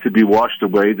were needed to be washed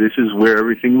away. This is where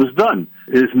everything was done.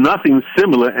 There's nothing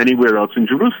similar anywhere else in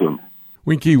Jerusalem.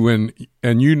 Winky,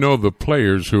 and you know the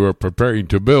players who are preparing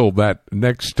to build that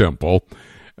next temple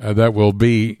that will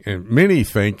be, many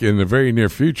think, in the very near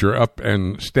future, up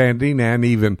and standing and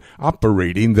even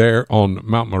operating there on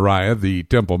Mount Moriah, the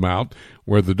Temple Mount,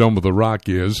 where the Dome of the Rock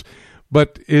is.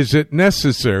 But is it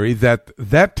necessary that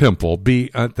that temple be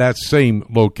at that same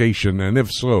location, and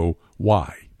if so,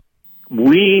 why?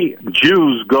 We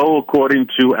Jews go according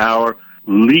to our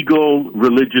legal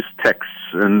religious texts,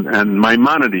 and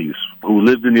Maimonides, who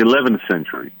lived in the 11th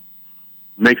century,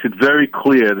 makes it very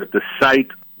clear that the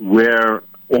site where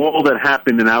all that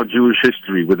happened in our Jewish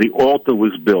history, where the altar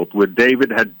was built, where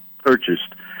David had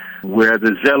purchased, where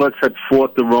the Zealots had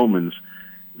fought the Romans,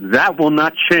 that will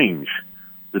not change.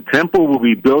 The temple will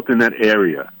be built in that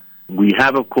area. We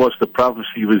have, of course, the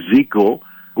prophecy of Ezekiel,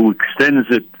 who extends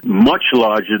it much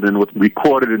larger than what's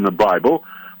recorded in the Bible.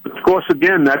 But, of course,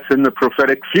 again, that's in the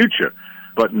prophetic future.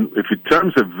 But if in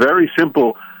terms of very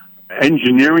simple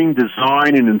engineering,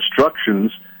 design, and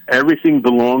instructions, everything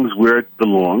belongs where it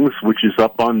belongs, which is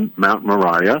up on Mount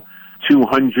Moriah,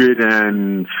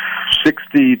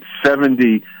 260,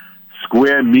 70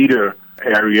 square meter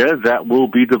area that will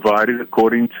be divided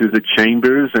according to the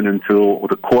chambers and until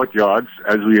the courtyards,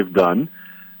 as we have done.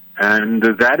 And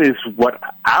that is what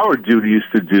our duty is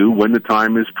to do when the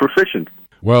time is proficient.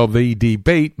 Well, the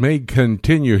debate may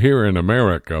continue here in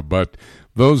America, but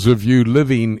those of you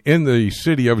living in the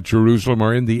city of Jerusalem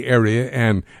or in the area,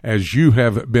 and as you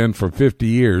have been for 50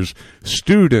 years,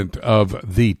 student of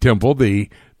the temple, the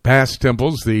past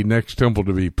temples, the next temple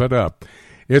to be put up,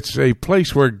 it's a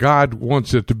place where God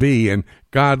wants it to be, and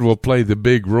God will play the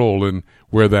big role in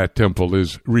where that temple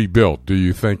is rebuilt. Do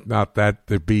you think not that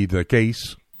to be the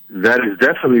case? That is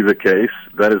definitely the case.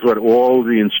 That is what all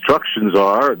the instructions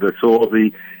are. That's all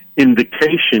the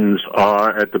indications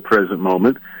are at the present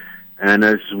moment. And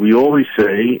as we always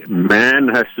say, man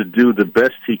has to do the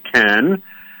best he can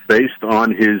based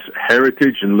on his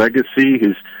heritage and legacy,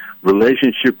 his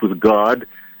relationship with God,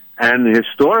 and the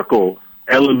historical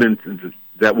element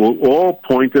that will all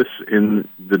point us in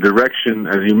the direction,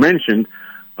 as you mentioned,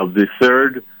 of the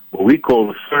third, what we call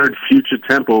the third future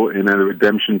temple in a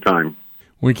redemption time.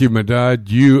 Winky Medad,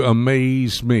 you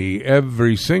amaze me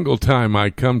every single time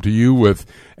I come to you with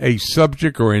a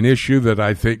subject or an issue that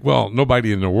I think, well,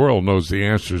 nobody in the world knows the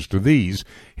answers to these.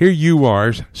 Here you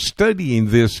are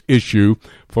studying this issue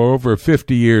for over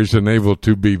 50 years and able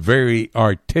to be very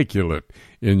articulate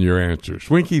in your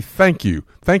answers. Winky, thank you.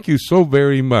 Thank you so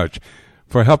very much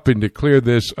for helping to clear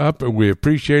this up, and we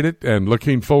appreciate it and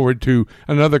looking forward to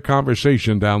another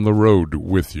conversation down the road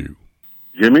with you.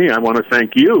 Jimmy, I want to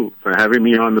thank you for having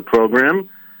me on the program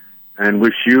and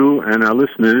wish you and our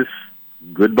listeners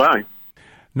goodbye.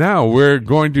 Now we're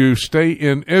going to stay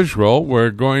in Israel.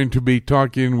 We're going to be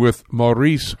talking with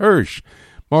Maurice Hirsch.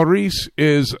 Maurice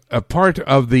is a part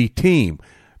of the team,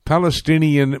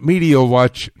 Palestinian Media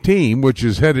Watch team, which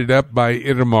is headed up by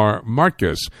Itamar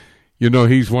Marcus. You know,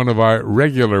 he's one of our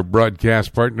regular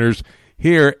broadcast partners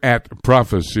here at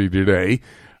Prophecy Today.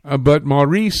 But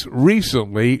Maurice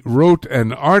recently wrote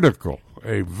an article,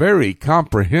 a very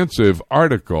comprehensive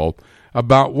article,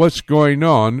 about what's going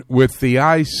on with the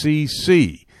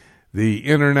ICC, the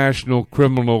International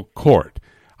Criminal Court.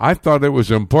 I thought it was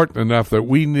important enough that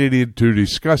we needed to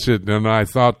discuss it, and I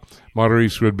thought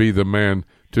Maurice would be the man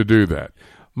to do that.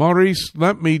 Maurice,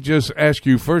 let me just ask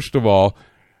you, first of all,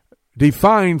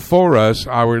 define for us,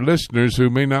 our listeners who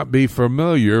may not be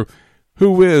familiar,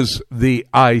 who is the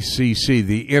ICC,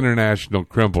 the International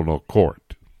Criminal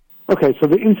Court? Okay, so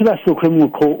the International Criminal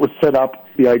Court was set up.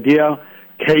 The idea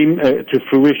came to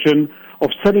fruition of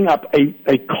setting up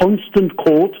a constant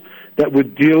court that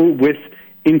would deal with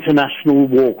international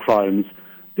war crimes.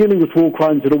 Dealing with war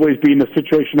crimes had always been a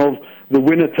situation of the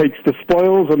winner takes the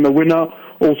spoils and the winner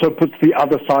also puts the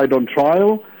other side on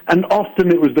trial. And often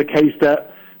it was the case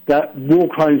that war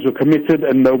crimes were committed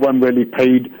and no one really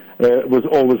paid was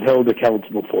always held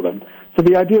accountable for them. So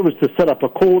the idea was to set up a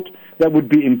court that would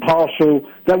be impartial,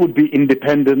 that would be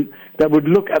independent, that would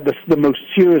look at the most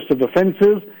serious of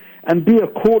offenses and be a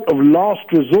court of last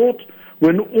resort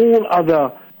when all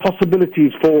other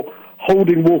possibilities for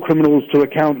holding war criminals to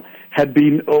account had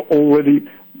been already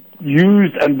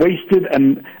used and wasted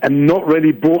and not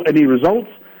really brought any results.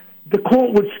 The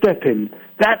court would step in.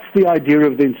 That's the idea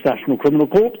of the International Criminal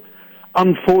Court.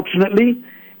 Unfortunately,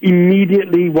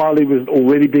 immediately while it was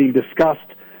already being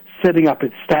discussed, setting up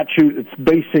its statute, its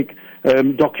basic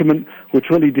document, which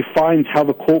really defines how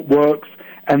the court works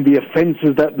and the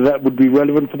offenses that would be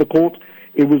relevant for the court,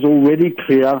 it was already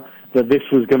clear that this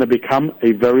was going to become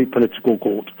a very political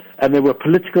court. And there were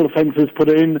political offenses put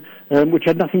in, which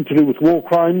had nothing to do with war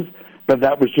crimes, but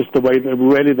that was just the way that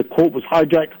really the court was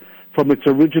hijacked from its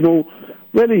original,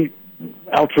 really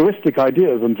altruistic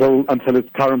ideas until its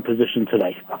current position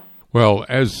today. Well,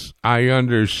 as I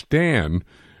understand,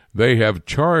 they have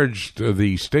charged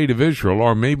the State of Israel,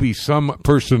 or maybe some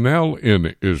personnel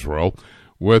in Israel,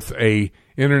 with a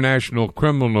international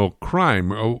criminal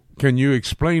crime. Can you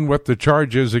explain what the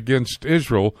charge is against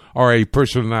Israel, or a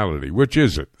personality? Which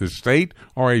is it, the state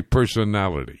or a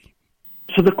personality?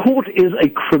 So the court is a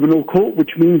criminal court,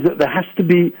 which means that there has to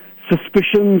be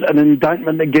suspicions and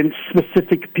indictment against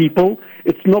specific people.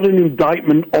 It's not an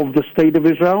indictment of the State of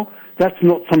Israel. That's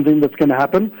not something that's going to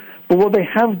happen. But what they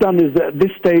have done is that at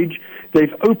this stage,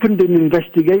 they've opened an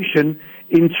investigation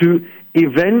into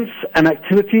events and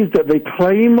activities that they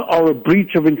claim are a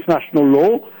breach of international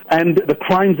law and the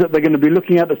crimes that they're going to be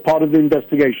looking at as part of the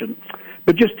investigation.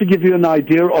 But just to give you an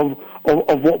idea of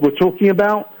what we're talking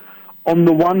about, on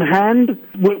the one hand,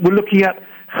 we're looking at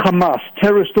Hamas,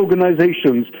 terrorist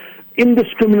organizations,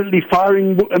 indiscriminately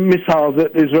firing missiles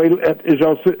at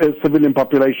Israel's civilian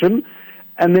population,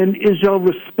 and then Israel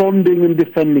responding and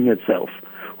defending itself.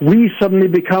 We suddenly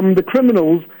become the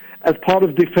criminals as part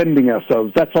of defending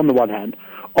ourselves. That's on the one hand.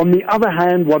 On the other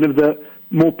hand, one of the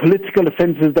more political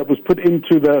offenses that was put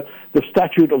into the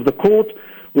statute of the court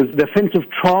was the offense of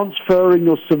transferring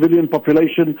your civilian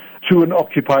population to an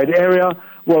occupied area.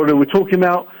 Well, we're talking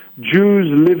about Jews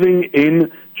living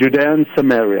in Judea and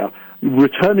Samaria,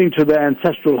 returning to their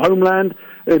ancestral homeland.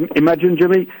 Imagine,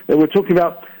 Jimmy, that we're talking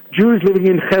about Jews living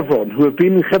in Hebron, who have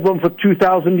been in Hebron for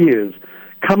 2,000 years.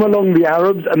 Come along the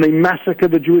Arabs and they massacre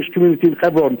the Jewish community in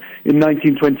Hebron in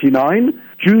 1929.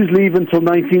 Jews leave until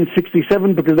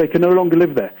 1967 because they can no longer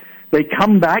live there. They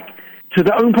come back to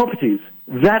their own properties.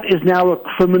 That is now a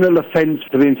criminal offense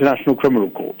for the International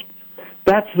Criminal Court.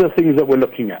 That's the things that we're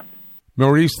looking at.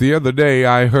 Maurice, the other day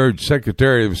I heard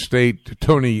Secretary of State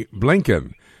Tony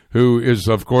Blinken, who is,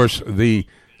 of course, the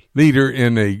leader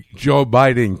in a Joe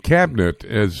Biden cabinet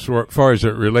as far as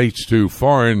it relates to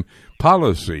foreign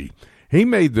policy. He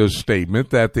made the statement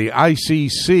that the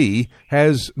ICC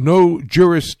has no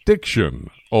jurisdiction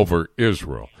over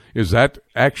Israel. Is that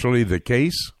actually the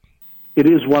case? It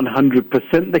is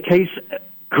 100% the case,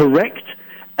 correct,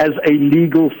 as a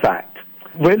legal fact.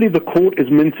 Really, the court is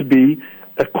meant to be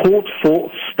a court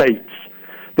for states.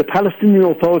 The Palestinian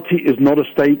Authority is not a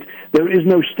state. There is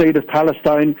no state of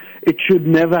Palestine. It should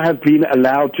never have been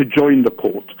allowed to join the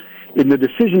court. In the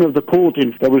decision of the court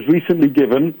that was recently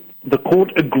given, the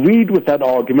court agreed with that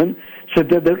argument, said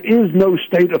that there is no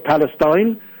state of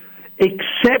Palestine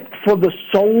except for the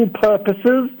sole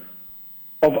purposes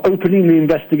of opening the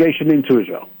investigation into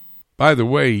Israel. By the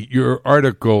way, your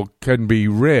article can be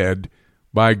read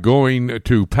by going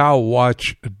to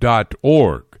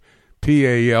palwatch.org,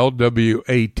 PALWATCH,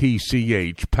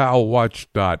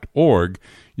 palwatch.org.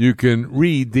 You can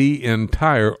read the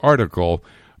entire article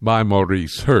by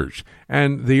Maurice Hirsch.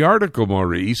 And the article,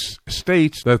 Maurice,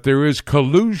 states that there is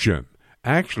collusion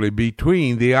actually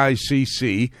between the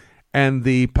ICC and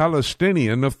the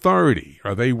Palestinian Authority.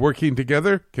 Are they working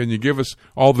together? Can you give us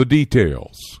all the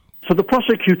details? So the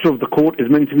prosecutor of the court is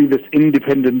meant to be this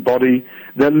independent body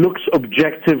that looks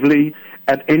objectively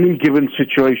at any given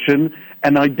situation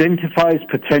and identifies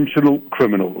potential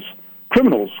criminals.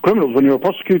 Criminals. When you're a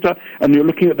prosecutor and you're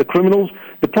looking at the criminals,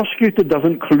 the prosecutor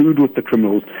doesn't collude with the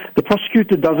criminals. The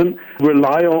prosecutor doesn't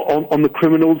rely on the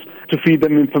criminals to feed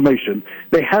them information.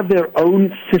 They have their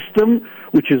own system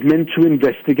which is meant to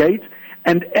investigate,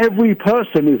 and every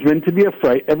person is meant to be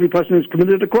afraid. Every person who's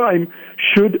committed a crime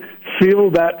should feel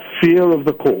that fear of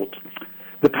the court.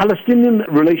 The Palestinian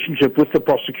relationship with the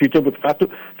prosecutor, with Fatou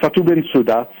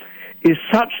Bensouda, is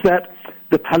such that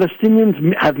the Palestinians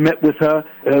have met with her,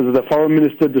 as the foreign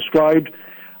minister described,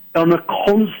 on a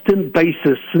constant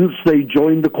basis since they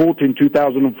joined the court in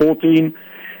 2014,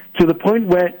 to the point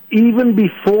where even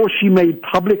before she made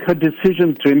public her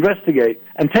decision to investigate,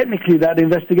 and technically that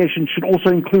investigation should also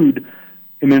include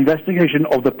an investigation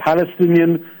of the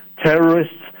Palestinian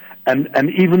terrorists and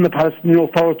even the Palestinian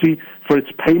Authority for its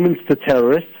payments to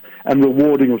terrorists and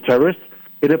rewarding of terrorists,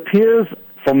 it appears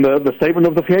from the statement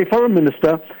of the PA foreign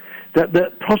minister that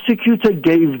the prosecutor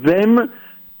gave them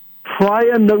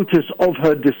prior notice of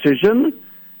her decision,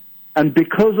 and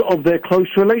because of their close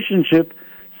relationship,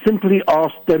 simply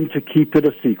asked them to keep it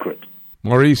a secret.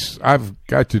 Maurice, I've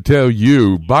got to tell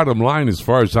you, bottom line, as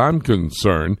far as I'm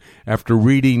concerned, after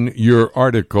reading your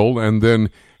article and then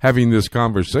having this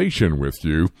conversation with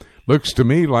you, looks to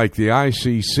me like the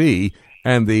ICC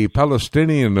and the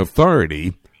Palestinian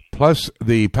Authority, plus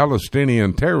the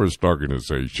Palestinian terrorist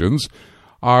organizations,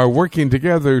 are working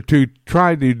together to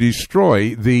try to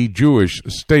destroy the Jewish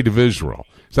state of Israel.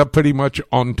 Is that pretty much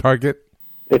on target?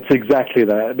 It's exactly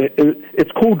that.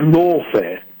 It's called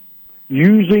lawfare.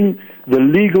 Using the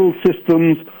legal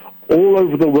systems all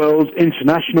over the world,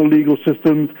 international legal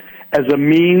systems, as a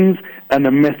means and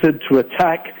a method to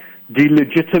attack,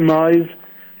 delegitimize,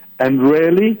 and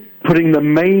really putting the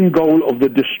main goal of the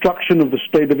destruction of the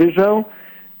State of Israel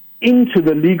into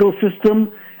the legal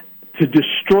system to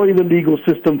destroy the legal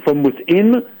system from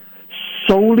within,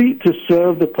 solely to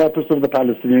serve the purpose of the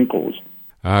Palestinian cause.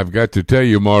 I've got to tell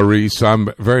you, Maurice, I'm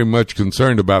very much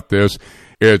concerned about this.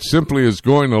 It simply is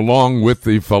going along with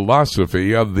the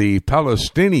philosophy of the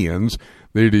Palestinians,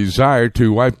 the desire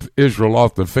to wipe Israel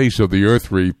off the face of the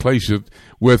earth, replace it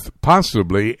with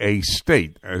possibly a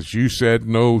state. As you said,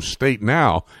 no state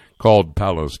now called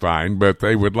Palestine, but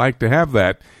they would like to have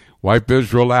that, wipe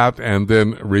Israel out, and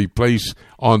then replace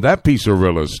on that piece of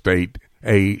real estate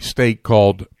a state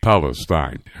called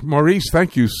Palestine. Maurice,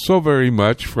 thank you so very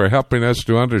much for helping us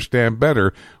to understand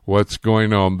better what's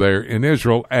going on there in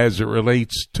Israel as it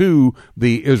relates to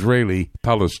the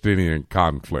Israeli-Palestinian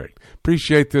conflict.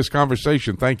 Appreciate this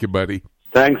conversation. Thank you, buddy.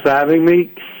 Thanks for having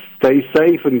me. Stay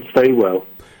safe and stay well.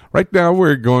 Right now,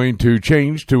 we're going to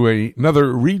change to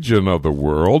another region of the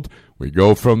world. We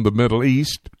go from the Middle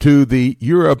East to the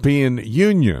European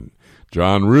Union.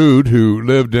 John Rood, who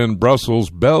lived in Brussels,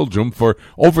 Belgium for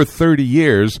over 30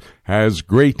 years, has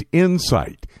great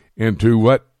insight into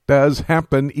what does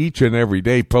happen each and every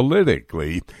day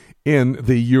politically in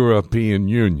the European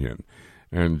Union.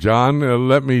 And John,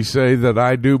 let me say that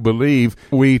I do believe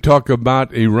we talk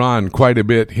about Iran quite a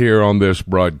bit here on this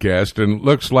broadcast, and it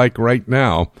looks like right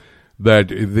now that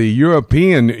the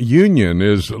European Union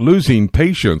is losing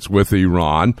patience with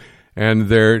Iran and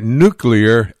their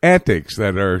nuclear antics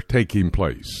that are taking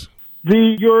place.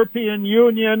 The European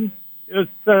Union is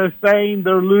saying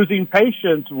they're losing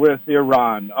patience with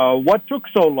Iran. What took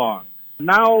so long?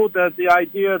 Now that the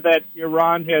idea that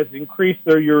Iran has increased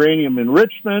their uranium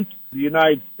enrichment, the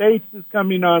United States is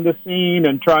coming on the scene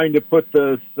and trying to put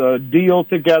this deal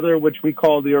together, which we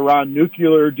call the Iran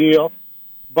nuclear deal.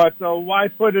 But why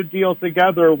put a deal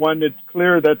together when it's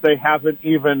clear that they haven't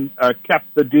even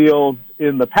kept the deals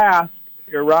in the past?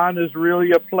 Iran is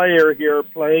really a player here,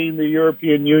 playing the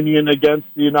European Union against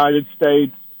the United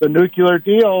States. The nuclear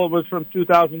deal was from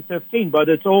 2015, but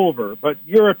it's over. But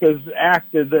Europe has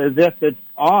acted as if it's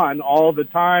on all the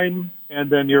time, and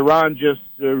then Iran just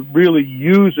really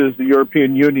uses the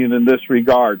European Union in this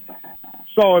regard.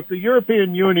 So if the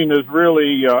European Union is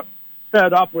really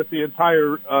fed up with the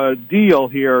entire deal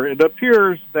here, it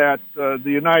appears that the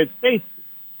United States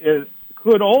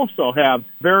could also have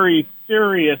very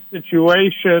serious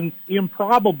situation,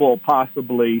 improbable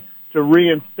possibly, to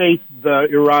reinstate the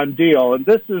Iran deal. And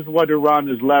this is what Iran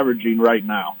is leveraging right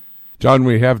now. John,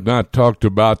 we have not talked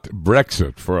about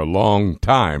Brexit for a long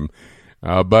time,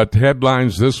 but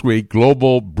headlines this week,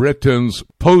 Global Britain's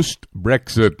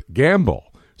post-Brexit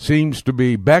gamble seems to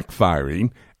be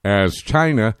backfiring as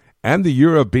China and the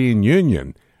European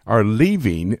Union are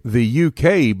leaving the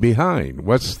UK behind.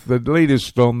 What's the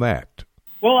latest on that?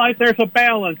 Well, there's a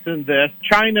balance in this.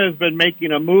 China has been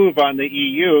making a move on the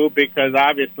EU because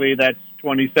obviously that's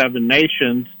 27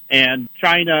 nations, and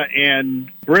China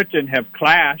and Britain have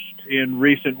clashed in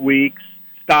recent weeks,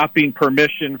 stopping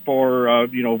permission for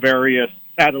various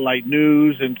satellite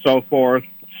news and so forth.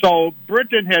 So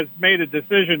Britain has made a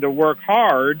decision to work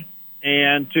hard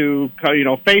and to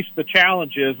face the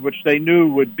challenges which they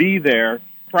knew would be there.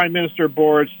 Prime Minister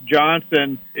Boris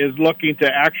Johnson is looking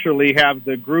to actually have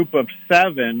the group of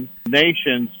 7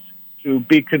 nations to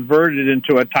be converted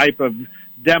into a type of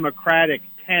democratic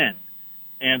 10.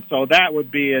 And so that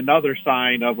would be another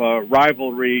sign of a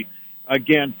rivalry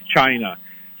against China.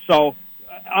 So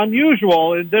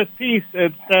unusual in this piece,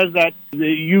 it says that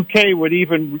the UK would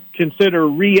even consider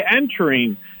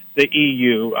re-entering the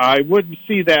EU. I wouldn't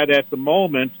see that at the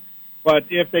moment, but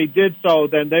if they did so,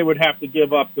 then they would have to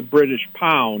give up the British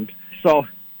pound. So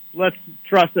let's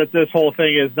trust that this whole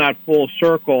thing is not full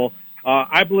circle.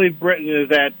 I believe Britain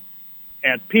is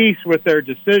at peace with their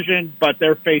decision, but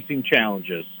they're facing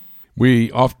challenges.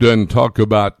 We often talk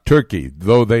about Turkey.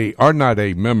 Though they are not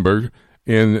a member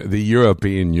in the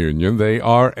European Union, they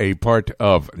are a part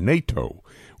of NATO,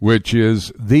 which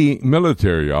is the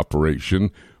military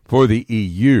operation for the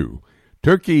EU.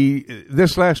 Turkey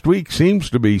this last week seems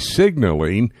to be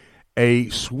signaling a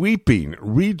sweeping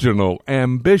regional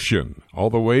ambition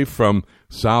all the way from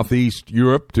Southeast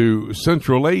Europe to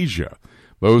Central Asia.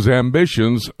 Those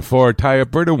ambitions for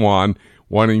Tayyip Erdogan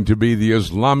wanting to be the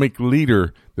Islamic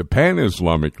leader, the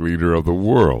pan-Islamic leader of the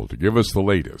world. Give us the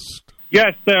latest.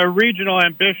 Yes, the regional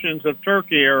ambitions of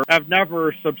Turkey have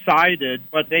never subsided,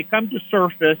 but they come to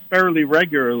surface fairly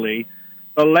regularly.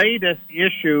 The latest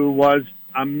issue was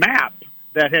a map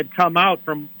that had come out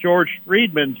from George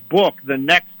Friedman's book, The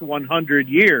Next 100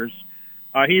 Years.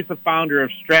 He's the founder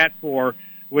of Stratfor,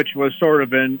 which was sort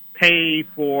of a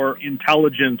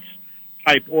pay-for-intelligence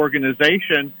type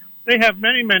organization. They have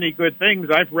many, many good things.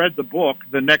 I've read the book,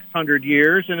 The Next 100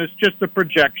 Years, and it's just a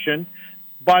projection.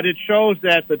 But it shows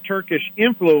that the Turkish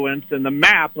influence and the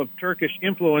map of Turkish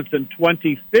influence in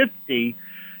 2050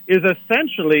 is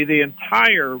essentially the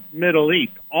entire Middle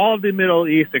East, all of the Middle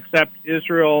East except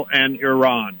Israel and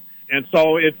Iran. And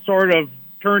so it's sort of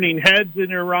turning heads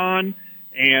in Iran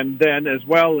and then as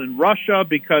well in Russia,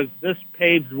 because this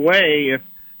paves way. If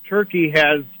Turkey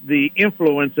has the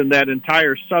influence in that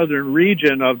entire southern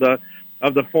region of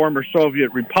the former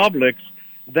Soviet republics,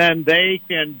 then they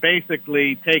can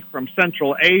basically take from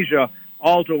Central Asia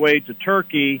all the way to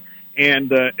Turkey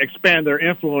and expand their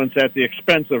influence at the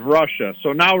expense of Russia.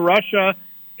 So now Russia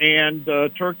and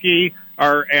Turkey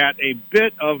are at a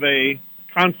bit of a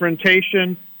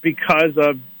confrontation because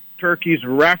of Turkey's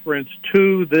reference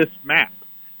to this map,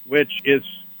 which is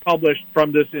published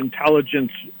from this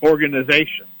intelligence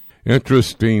organization.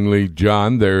 Interestingly,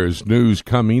 John, there is news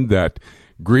coming that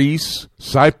Greece,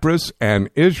 Cyprus, and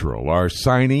Israel are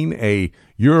signing a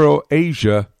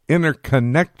Euro-Asia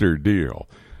interconnector deal.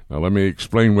 Now, let me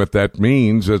explain what that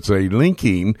means. It's a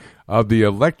linking of the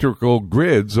electrical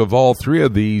grids of all three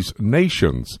of these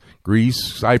nations,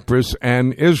 Greece, Cyprus,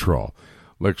 and Israel.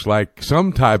 Looks like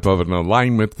some type of an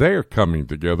alignment there coming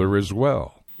together as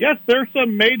well. Yes, there's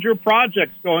some major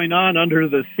projects going on under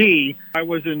the sea. I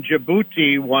was in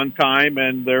Djibouti one time,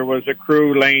 and there was a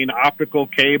crew laying optical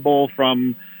cable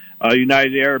from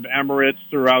United Arab Emirates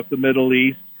throughout the Middle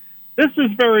East. This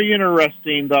is very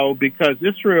interesting, though, because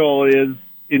Israel is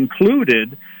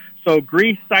included. So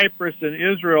Greece, Cyprus, and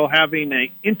Israel having an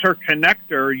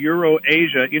interconnector,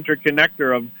 Euro-Asia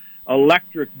interconnector of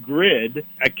electric grid,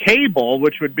 a cable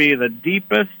which would be the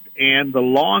deepest and the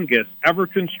longest ever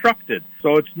constructed.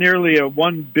 So it's nearly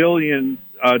 $1 billion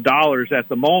at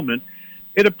the moment.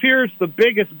 It appears the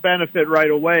biggest benefit right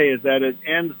away is that it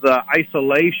ends the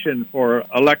isolation for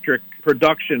electric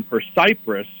production for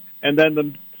Cyprus, and then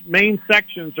the main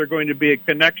sections are going to be a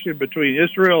connection between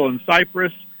Israel and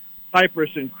Cyprus,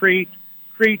 Cyprus and Crete,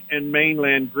 Crete and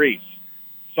mainland Greece.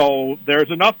 So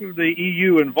there's enough of the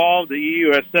EU involved. The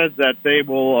EU has said that they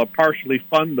will partially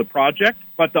fund the project,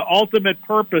 but the ultimate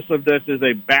purpose of this is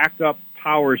a backup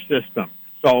power system.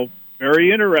 So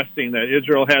very interesting that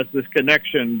Israel has this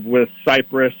connection with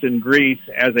Cyprus and Greece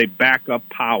as a backup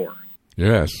power.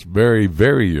 Yes, very,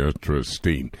 very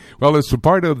interesting. Well, it's a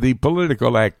part of the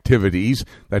political activities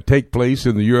that take place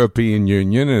in the European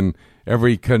Union and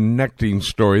every connecting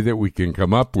story that we can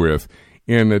come up with,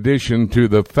 in addition to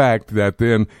the fact that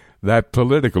then that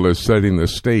political is setting the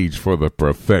stage for the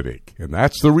prophetic. And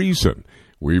that's the reason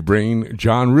we bring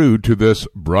John Rood to this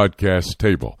broadcast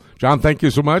table. John, thank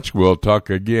you so much. We'll talk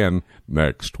again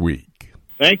next week.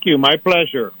 Thank you. My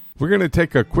pleasure. We're going to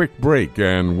take a quick break,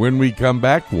 and when we come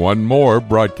back, one more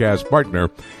broadcast partner.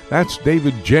 That's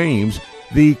David James.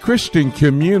 The Christian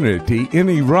community in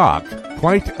Iraq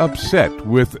quite upset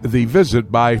with the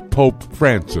visit by Pope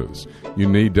Francis. You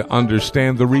need to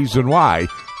understand the reason why.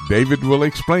 David will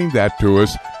explain that to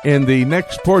us in the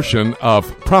next portion of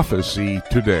Prophecy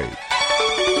Today.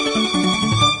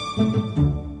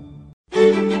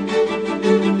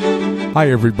 Hi,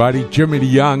 everybody. Jimmy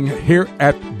DeYoung here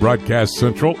at Broadcast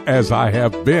Central, as I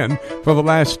have been for the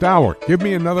last hour. Give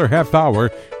me another half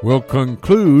hour. We'll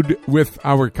conclude with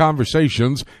our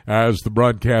conversations as the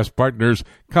broadcast partners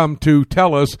come to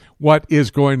tell us what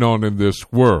is going on in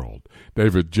this world.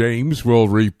 David James will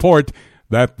report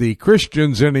that the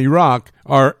Christians in Iraq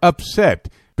are upset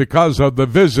because of the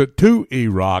visit to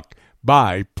Iraq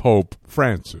by Pope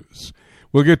Francis.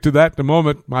 We'll get to that in a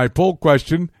moment. My poll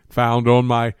question found on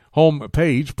my home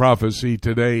page,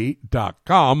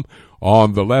 prophecytoday.com.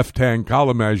 On the left-hand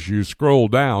column as you scroll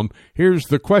down, here's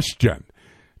the question.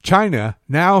 China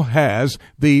now has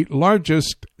the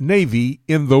largest navy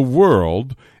in the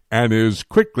world and is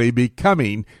quickly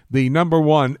becoming the number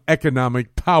one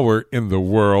economic power in the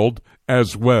world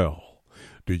as well.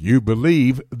 Do you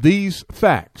believe these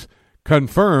facts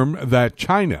confirm that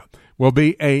China will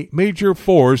be a major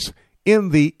force in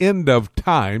the end of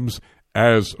times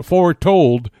as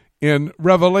foretold in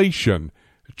Revelation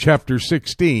chapter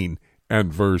 16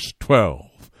 and verse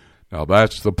 12. Now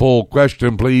that's the poll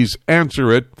question. Please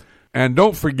answer it. And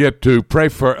don't forget to pray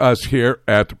for us here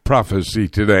at Prophecy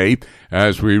Today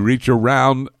as we reach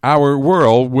around our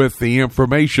world with the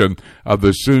information of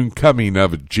the soon coming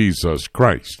of Jesus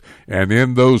Christ. And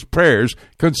in those prayers,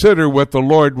 consider what the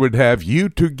Lord would have you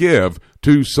to give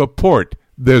to support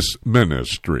this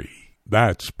ministry.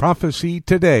 That's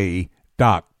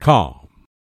prophecytoday.com.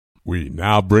 We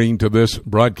now bring to this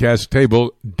broadcast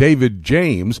table David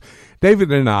James.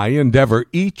 David and I endeavor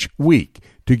each week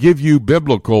to give you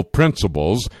biblical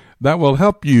principles that will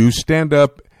help you stand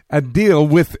up and deal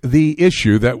with the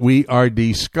issue that we are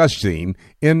discussing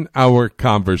in our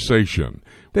conversation.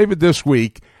 David, this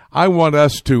week, I want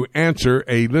us to answer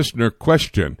a listener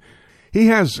question. He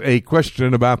has a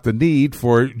question about the need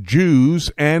for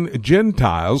Jews and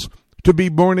Gentiles to be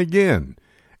born again,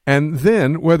 and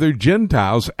then whether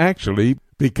Gentiles actually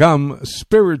become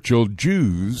spiritual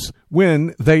Jews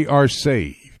when they are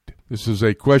saved. This is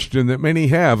a question that many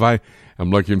have. I am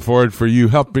looking forward for you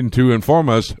helping to inform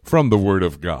us from the Word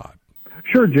of God.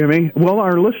 Sure, Jimmy. Well,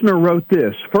 our listener wrote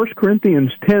this. 1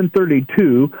 Corinthians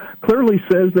 10:32 clearly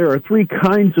says there are three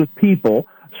kinds of people.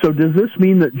 So does this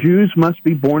mean that Jews must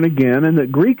be born again and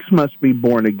that Greeks must be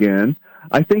born again?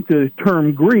 I think the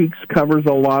term Greeks covers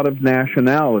a lot of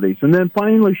nationalities. And then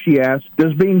finally she asked,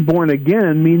 does being born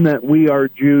again mean that we are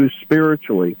Jews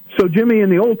spiritually? So, Jimmy, in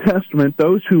the Old Testament,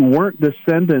 those who weren't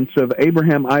descendants of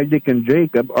Abraham, Isaac, and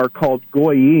Jacob are called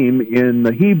Goyim in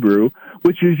the Hebrew,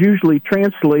 which is usually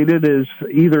translated as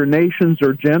either nations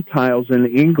or Gentiles in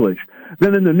English.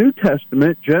 Then in the New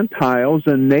Testament, Gentiles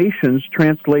and nations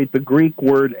translate the Greek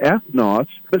word ethnos,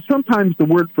 but sometimes the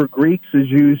word for Greeks is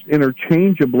used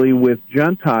interchangeably with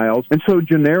Gentiles, and so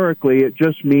generically it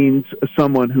just means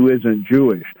someone who isn't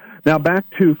Jewish. Now back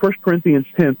to 1 Corinthians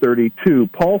 10:32,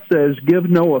 Paul says, give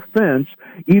no offense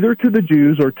either to the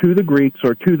Jews or to the Greeks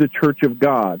or to the church of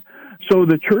God. So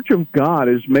the Church of God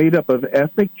is made up of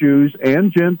ethnic Jews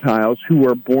and Gentiles who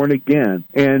are born again.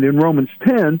 And in Romans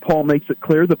 10, Paul makes it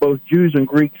clear that both Jews and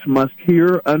Greeks must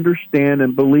hear, understand,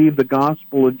 and believe the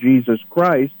gospel of Jesus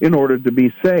Christ in order to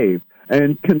be saved.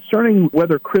 And concerning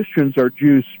whether Christians are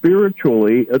Jews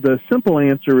spiritually, the simple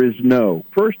answer is no.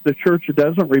 First, the church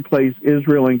doesn't replace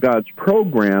Israel in God's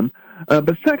program.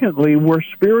 But secondly, we're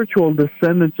spiritual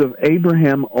descendants of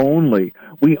Abraham only.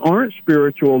 We aren't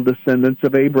spiritual descendants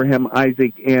of Abraham,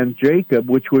 Isaac, and Jacob,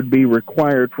 which would be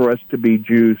required for us to be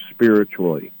Jews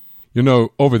spiritually. You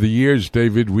know, over the years,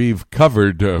 David, we've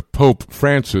covered Pope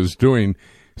Francis doing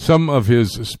some of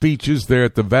his speeches there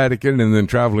at the Vatican and then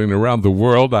traveling around the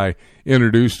world. I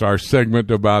introduced our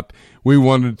segment about we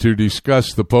wanted to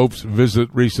discuss the Pope's visit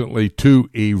recently to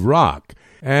Iraq.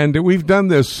 And we've done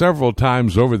this several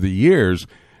times over the years,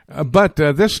 but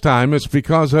this time it's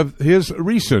because of his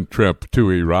recent trip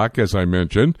to Iraq, as I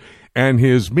mentioned, and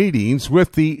his meetings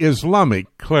with the Islamic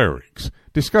clerics.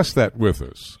 Discuss that with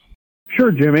us.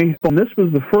 Sure, Jimmy. Well, this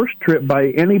was the first trip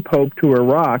by any pope to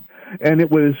Iraq, and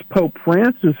it was Pope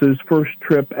Francis's first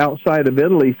trip outside of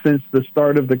Italy since the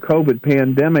start of the COVID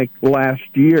pandemic last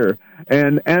year.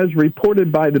 And as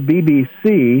reported by the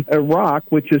BBC, Iraq,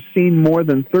 which has seen more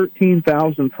than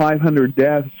 13,500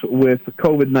 deaths with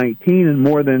COVID-19 and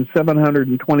more than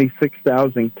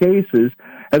 726,000 cases,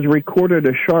 has recorded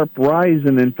a sharp rise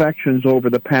in infections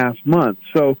over the past month.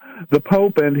 So the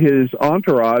Pope and his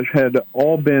entourage had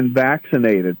all been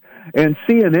vaccinated. And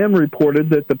CNN reported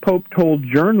that the Pope told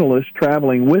journalists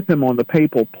traveling with him on the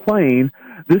papal plane,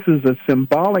 this is a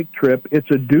symbolic trip, it's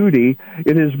a duty,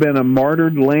 it has been a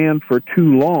martyred land for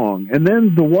too long. And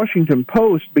then the Washington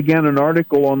Post began an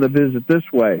article on the visit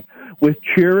this way. With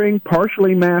cheering,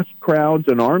 partially masked crowds,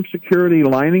 and armed security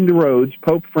lining the roads,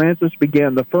 Pope Francis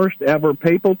began the first ever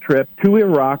papal trip to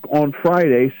Iraq on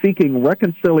Friday, seeking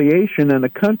reconciliation in a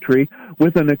country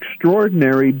with an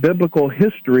extraordinary biblical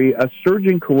history, a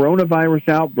surging coronavirus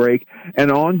outbreak,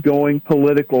 and ongoing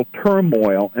political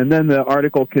turmoil. And then the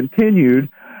article continued.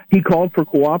 He called for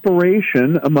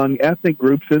cooperation among ethnic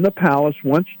groups in the palace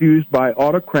once used by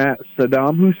autocrat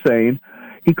Saddam Hussein.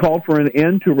 He called for an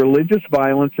end to religious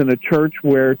violence in a church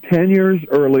where 10 years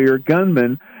earlier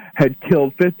gunmen had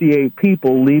killed 58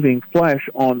 people, leaving flesh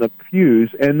on the pews.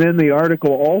 And then the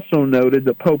article also noted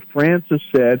that Pope Francis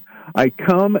said, I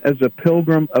come as a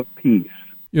pilgrim of peace.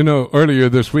 You know, earlier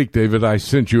this week, David, I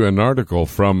sent you an article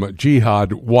from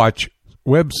Jihad Watch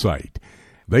website.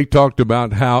 They talked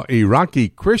about how Iraqi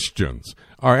Christians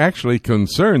are actually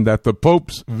concerned that the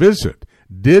Pope's visit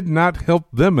did not help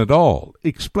them at all.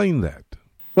 Explain that.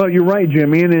 Well, you're right,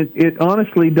 Jimmy, and it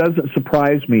honestly doesn't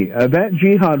surprise me. That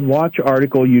Jihad Watch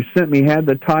article you sent me had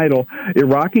the title,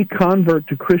 Iraqi Convert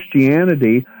to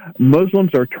Christianity,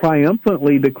 Muslims are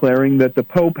triumphantly declaring that the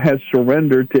Pope has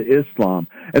surrendered to Islam.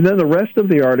 And then the rest of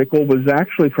the article was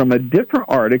actually from a different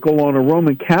article on a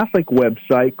Roman Catholic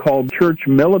website called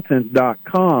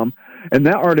churchmilitant.com, and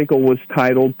that article was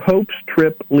titled, Pope's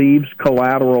Trip Leaves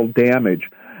Collateral Damage.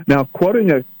 Now,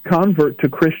 quoting a convert to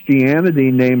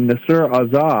Christianity named Nasser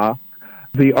Azza,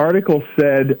 the article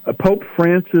said, Pope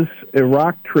Francis'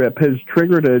 Iraq trip has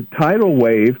triggered a tidal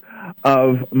wave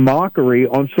of mockery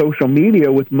on social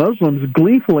media, with Muslims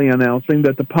gleefully announcing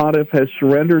that the Pontiff has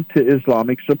surrendered to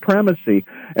Islamic supremacy.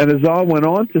 And Azza went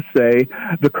on to say,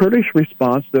 the Kurdish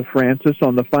response to Francis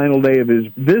on the final day of his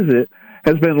visit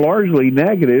has been largely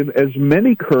negative, as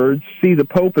many Kurds see the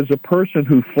Pope as a person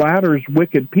who flatters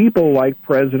wicked people like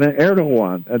President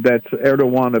Erdogan, that's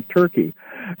Erdogan of Turkey.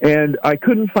 And I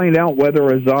couldn't find out whether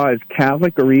Azza is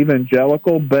Catholic or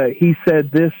evangelical, but he said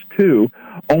this too,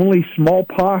 only small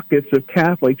pockets of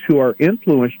Catholics who are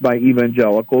influenced by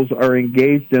evangelicals are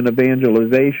engaged in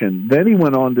evangelization. Then he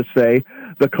went on to say,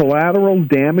 the collateral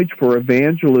damage for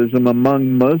evangelism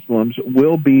among Muslims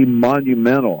will be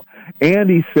monumental. And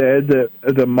he said that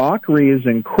the mockery is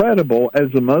incredible as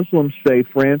the Muslims say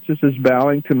Francis is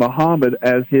bowing to Muhammad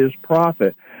as his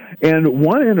prophet. And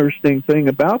one interesting thing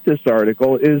about this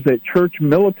article is that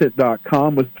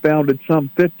churchmilitant.com was founded some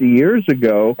 50 years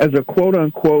ago as a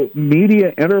quote-unquote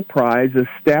media enterprise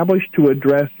established to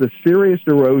address the serious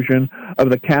erosion of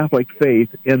the Catholic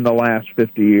faith in the last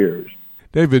 50 years.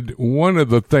 David, one of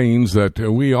the things that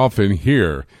we often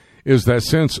hear is that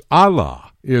since Allah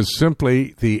is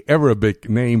simply the Arabic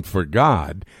name for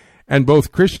God, and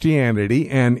both Christianity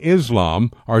and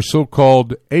Islam are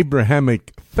so-called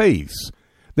Abrahamic faiths,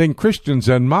 then Christians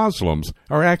and Muslims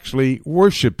are actually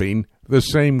worshiping the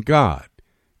same God.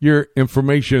 Your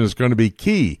information is going to be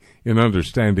key in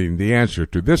understanding the answer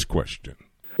to this question.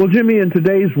 Well, Jimmy, in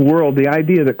today's world, the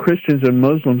idea that Christians and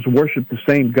Muslims worship the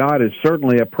same God is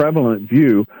certainly a prevalent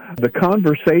view.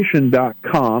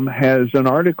 TheConversation.com has an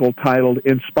article titled,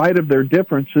 In Spite of Their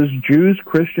Differences, Jews,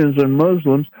 Christians, and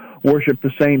Muslims worship the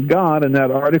same God, and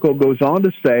that article goes on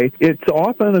to say, it's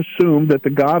often assumed that the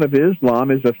God of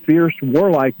Islam is a fierce,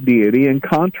 warlike deity in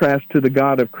contrast to the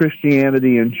God of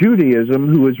Christianity and Judaism,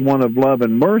 who is one of love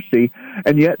and mercy,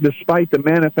 and yet despite the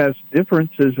manifest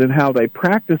differences in how they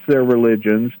practice their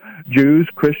religions, Jews,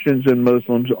 Christians, and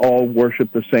Muslims all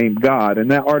worship the same God. And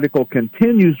that article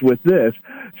continues with this,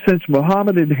 since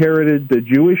Muhammad inherited the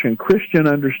Jewish and Christian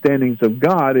understandings of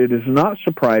God, it is not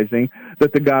surprising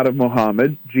that the God of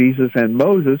Muhammad, Jesus, and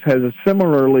Moses has a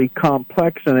similarly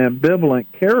complex and ambivalent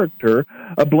character,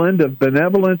 a blend of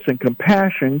benevolence and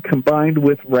compassion combined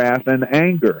with wrath and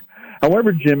anger.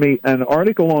 However, Jimmy, an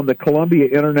article on the Columbia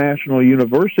International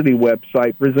University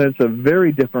website presents a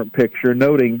very different picture,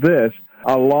 noting this: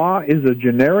 Allah is a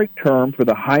generic term for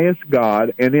the highest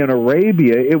God, and in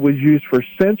Arabia it was used for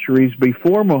centuries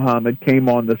before Muhammad came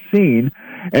on the scene.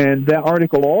 And that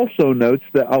article also notes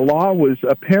that Allah was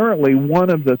apparently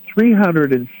one of the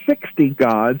 360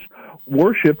 gods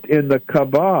worshipped in the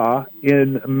Kaaba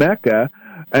in Mecca,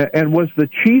 and was the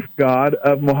chief god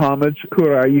of Muhammad's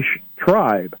Quraysh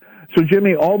tribe. So,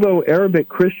 Jimmy, although Arabic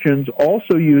Christians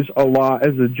also use Allah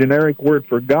as a generic word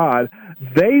for God,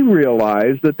 they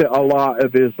realize that the Allah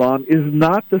of Islam is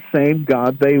not the same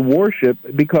God they worship,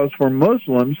 because for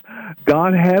Muslims,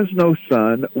 God has no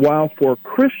son, while for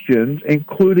Christians,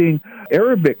 including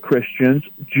Arabic Christians,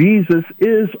 Jesus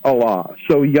is Allah.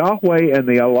 So Yahweh and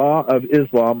the Allah of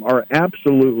Islam are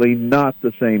absolutely not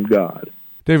the same God.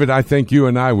 David, I think you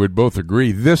and I would both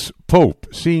agree this Pope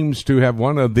seems to have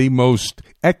one of the most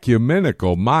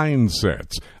ecumenical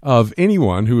mindsets of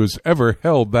anyone who has ever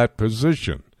held that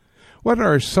position. What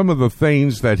are some of the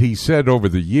things that he said over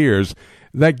the years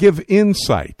that give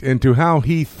insight into how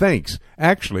he thinks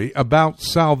actually about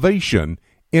salvation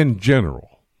in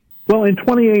general? Well, in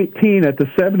 2018, at the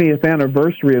 70th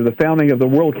anniversary of the founding of the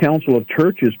World Council of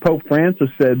Churches, Pope Francis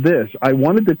said this: I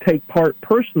wanted to take part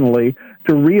personally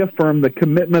to reaffirm the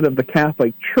commitment of the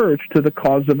Catholic Church to the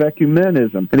cause of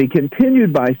ecumenism. And he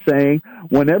continued by saying,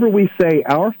 whenever we say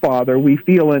our Father, we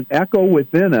feel an echo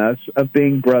within us of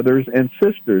being brothers and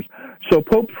sisters. So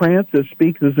Pope Francis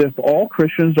speaks as if all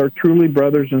Christians are truly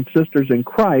brothers and sisters in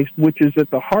Christ, which is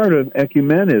at the heart of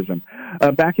ecumenism.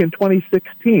 Back in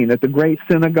 2016, at the Great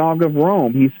Synagogue of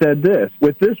Rome, he said this: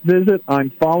 with this visit, I'm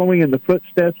following in the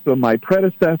footsteps of my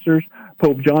predecessors,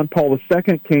 Pope John Paul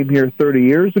II came here 30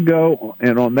 years ago,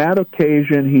 and on that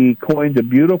occasion he coined the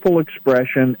beautiful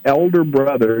expression, elder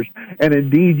brothers, and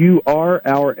indeed you are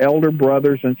our elder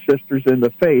brothers and sisters in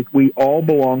the faith. We all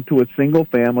belong to a single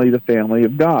family, the family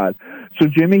of God. So,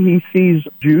 Jimmy, he sees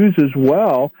Jews as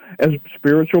well as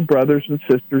spiritual brothers and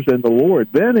sisters in the Lord.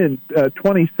 Then in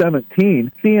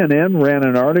 2017, CNN ran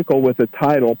an article with the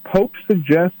title, Pope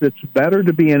Suggests It's Better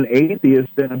to Be an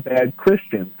Atheist Than a Bad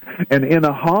Christian. And in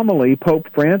a homily, Pope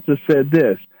Francis said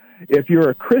this, if you're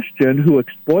a Christian who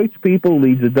exploits people,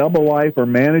 leads a double life, or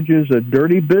manages a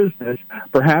dirty business,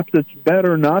 perhaps it's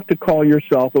better not to call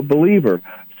yourself a believer.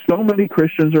 So many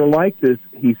Christians are like this,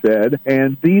 he said,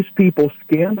 and these people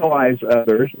scandalize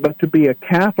others, but to be a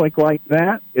Catholic like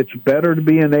that, it's better to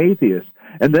be an atheist.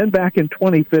 And then back in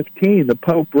 2015, the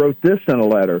Pope wrote this in a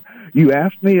letter. You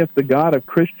asked me if the God of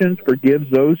Christians forgives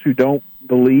those who don't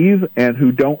believe and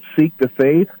who don't seek the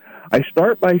faith. I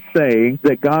start by saying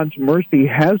that God's mercy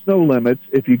has no limits.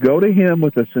 If you go to Him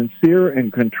with a sincere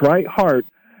and contrite heart,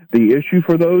 the issue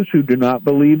for those who do not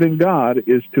believe in God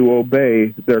is to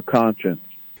obey their conscience.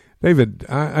 David,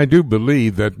 I do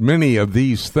believe that many of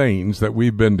these things that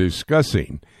we've been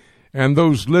discussing, and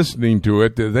those listening to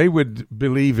it, they would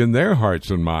believe in their hearts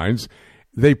and minds,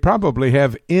 they probably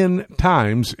have end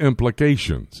times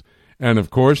implications. And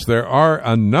of course, there are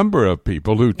a number of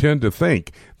people who tend to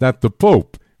think that the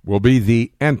Pope will be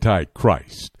the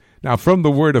Antichrist. Now, from the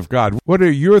Word of God, what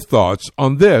are your thoughts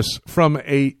on this from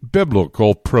a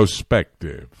biblical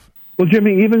perspective? Well,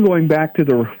 Jimmy, even going back to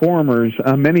the Reformers,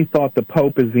 many thought the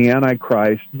Pope is the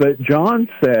Antichrist, but John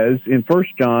says in 1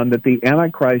 John that the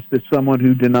Antichrist is someone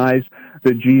who denies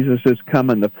that Jesus has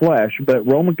come in the flesh, but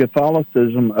Roman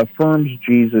Catholicism affirms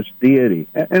Jesus' deity.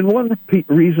 And one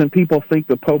reason people think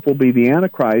the Pope will be the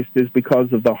Antichrist is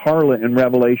because of the harlot in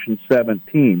Revelation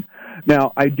 17.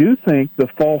 Now, I do think the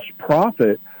false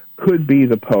prophet could be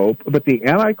the Pope, but the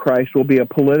Antichrist will be a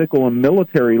political and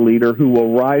military leader who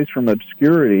will rise from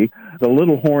obscurity, the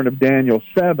little horn of Daniel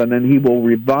 7, and he will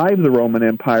revive the Roman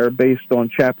Empire based on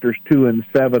chapters 2 and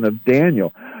 7 of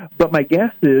Daniel. But my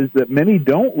guess is that many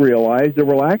don't realize there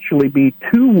will actually be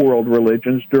two world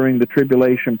religions during the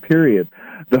tribulation period.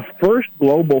 The first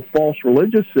global false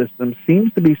religious system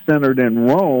seems to be centered in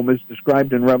Rome, as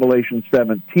described in Revelation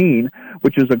 17,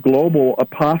 which is a global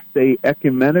apostate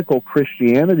ecumenical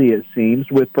Christianity, it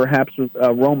seems, with perhaps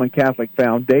a Roman Catholic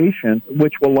foundation,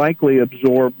 which will likely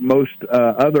absorb most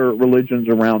other religions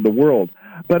around the world.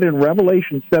 But in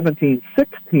Revelation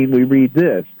 17:16, we read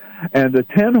this, and the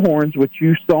 10 horns which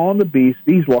you saw on the beast,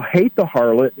 these will hate the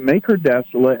harlot, make her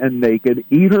desolate and naked,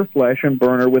 eat her flesh, and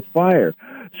burn her with fire.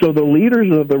 So the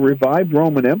leaders of the revived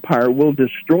Roman Empire will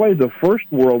destroy the first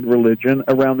world religion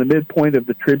around the midpoint of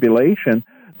the tribulation.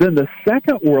 Then the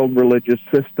second world religious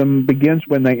system begins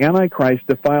when the Antichrist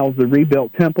defiles the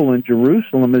rebuilt temple in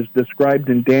Jerusalem, as described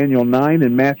in Daniel 9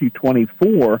 and Matthew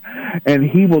 24, and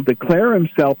he will declare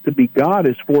himself to be God,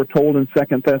 as foretold in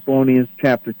 2 Thessalonians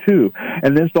chapter 2.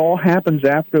 And this all happens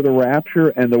after the rapture,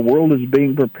 and the world is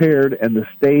being prepared, and the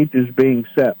stage is being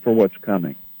set for what's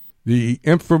coming. The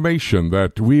information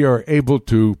that we are able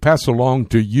to pass along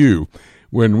to you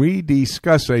when we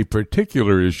discuss a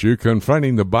particular issue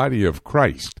confronting the body of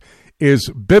Christ is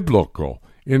biblical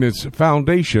in its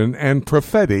foundation and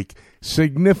prophetic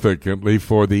significantly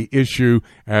for the issue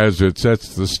as it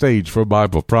sets the stage for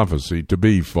Bible prophecy to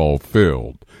be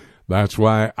fulfilled. That's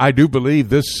why I do believe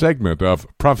this segment of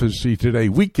Prophecy Today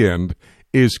Weekend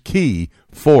is key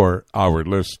for our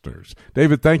listeners.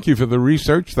 David, thank you for the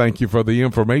research. Thank you for the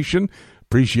information.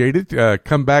 Appreciate it.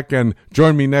 Come back and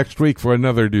join me next week for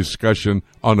another discussion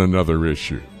on another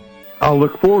issue. I'll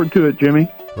look forward to it, Jimmy.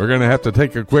 We're going to have to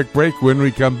take a quick break. When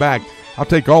we come back, I'll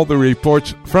take all the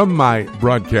reports from my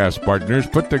broadcast partners,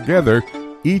 put together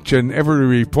each and every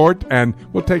report, and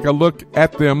we'll take a look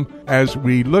at them as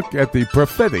we look at the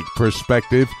prophetic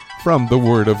perspective from the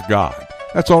Word of God.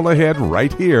 That's all ahead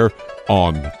right here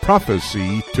on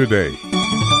Prophecy Today.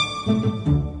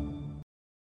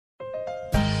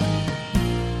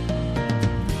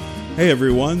 Hey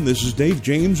everyone, this is Dave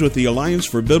James with the Alliance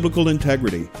for Biblical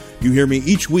Integrity. You hear me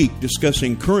each week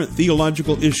discussing current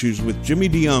theological issues with Jimmy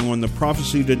DeYoung on the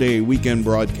Prophecy Today weekend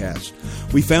broadcast.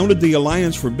 We founded the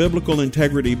Alliance for Biblical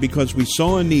Integrity because we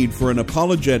saw a need for an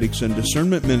apologetics and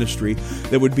discernment ministry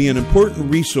that would be an important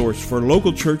resource for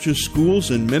local churches, schools,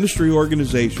 and ministry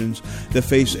organizations that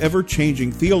face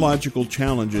ever-changing theological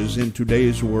challenges in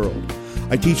today's world.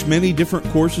 I teach many different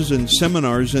courses and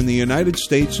seminars in the United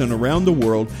States and around the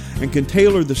world, and can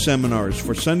tailor the seminars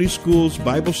for Sunday schools,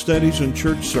 Bible studies, and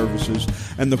church services,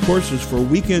 and the courses for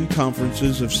weekend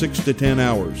conferences of 6 to 10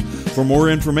 hours. For more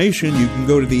information, you can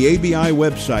go to the ABI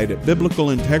website at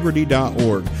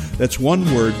biblicalintegrity.org. That's one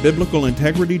word,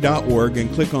 biblicalintegrity.org,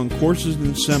 and click on Courses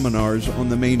and Seminars on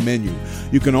the main menu.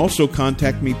 You can also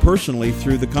contact me personally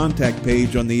through the contact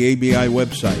page on the ABI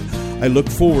website. I look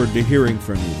forward to hearing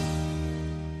from you.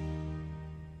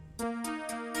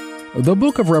 The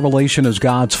book of Revelation is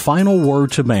God's final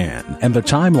word to man and the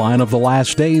timeline of the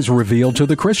last days revealed to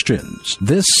the Christians.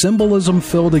 This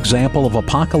symbolism-filled example of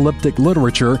apocalyptic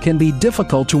literature can be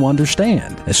difficult to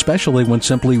understand, especially when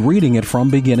simply reading it from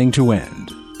beginning to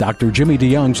end. Dr. Jimmy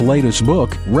DeYoung's latest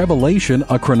book, Revelation,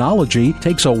 A Chronology,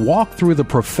 takes a walk through the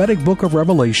prophetic book of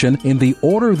Revelation in the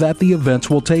order that the events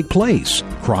will take place,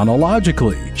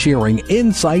 chronologically, sharing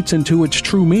insights into its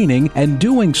true meaning and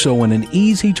doing so in an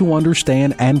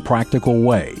easy-to-understand and practical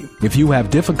way. If you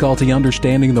have difficulty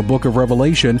understanding the book of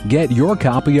Revelation, get your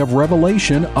copy of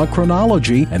Revelation, A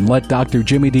Chronology, and let Dr.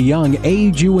 Jimmy DeYoung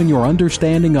aid you in your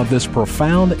understanding of this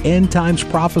profound end-times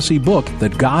prophecy book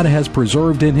that God has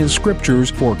preserved in His Scriptures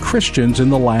for Christians in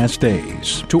the last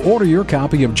days. To order your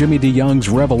copy of Jimmy DeYoung's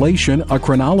Revelation, A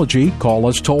Chronology, call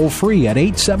us toll-free at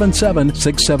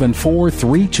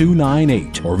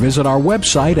 877-674-3298 or visit our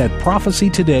website at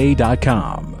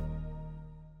prophecytoday.com.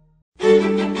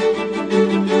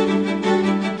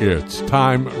 It's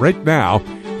time right now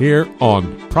here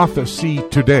on Prophecy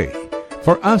Today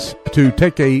for us to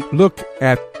take a look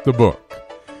at the book.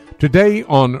 Today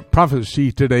on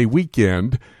Prophecy Today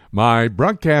weekend, my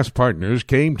broadcast partners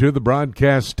came to the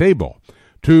broadcast table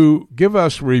to give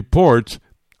us reports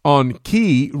on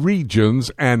key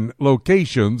regions and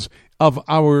locations of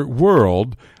our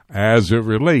world as it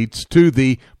relates to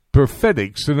the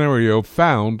prophetic scenario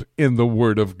found in the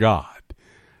Word of God.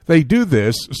 They do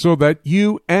this so that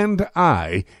you and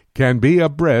I can be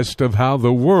abreast of how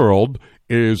the world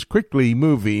is quickly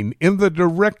moving in the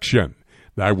direction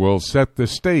that will set the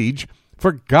stage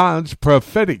for God's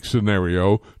prophetic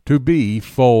scenario to be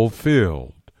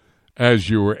fulfilled. As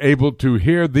you were able to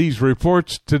hear these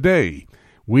reports today,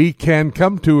 we can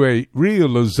come to a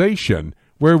realization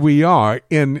where we are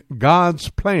in God's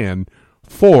plan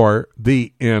for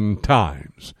the end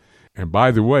times. And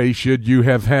by the way, should you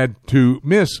have had to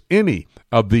miss any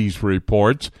of these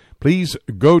reports, please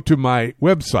go to my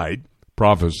website,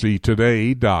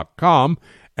 prophecytoday.com,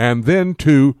 and then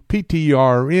to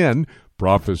PTRN,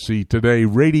 Prophecy Today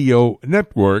Radio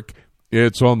Network.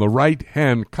 It's on the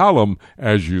right-hand column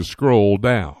as you scroll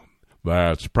down.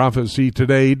 That's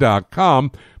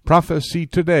prophecytoday.com, Prophecy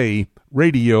Today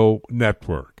Radio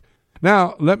Network.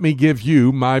 Now, let me give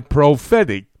you my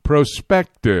prophetic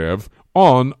perspective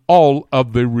on all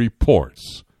of the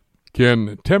reports.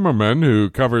 Ken Timmerman, who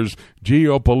covers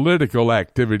geopolitical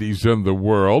activities in the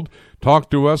world,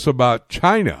 talked to us about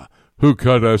China, who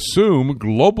could assume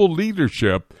global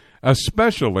leadership,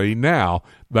 especially now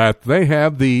that they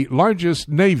have the largest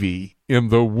navy in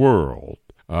the world.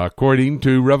 According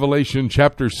to Revelation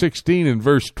chapter 16 and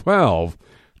verse 12,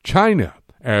 China,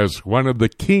 as one of the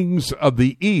kings of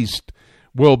the East,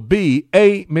 will be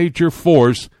a major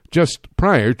force just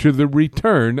prior to the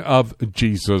return of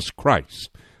Jesus Christ.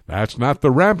 That's not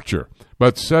the rapture,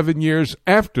 but 7 years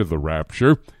after the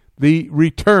rapture, the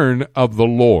return of the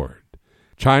Lord.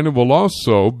 China will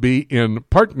also be in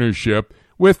partnership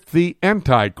with the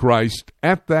Antichrist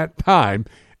at that time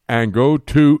and go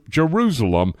to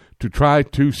Jerusalem to try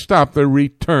to stop the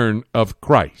return of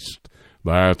Christ.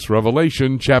 That's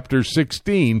Revelation chapter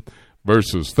 16,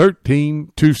 verses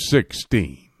 13 to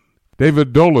 16.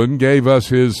 David Dolan gave us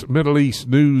his Middle East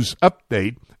news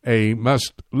update, a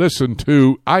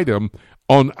must-listen-to item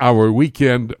on our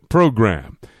weekend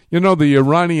program. You know, the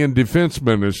Iranian defense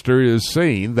minister is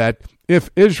saying that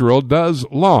if Israel does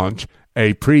launch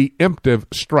a preemptive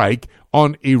strike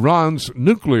on Iran's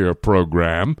nuclear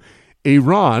program,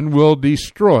 Iran will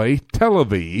destroy Tel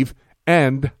Aviv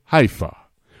and Haifa.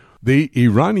 The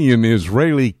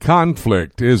Iranian-Israeli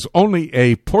conflict is only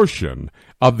a portion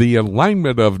of the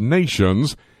alignment of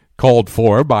nations called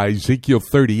for by Ezekiel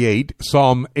 38,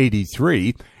 Psalm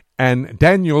 83, and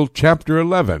Daniel chapter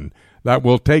 11 that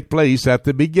will take place at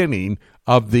the beginning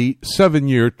of the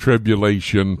 7-year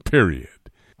tribulation period.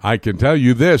 I can tell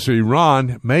you this,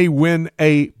 Iran may win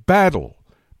a battle,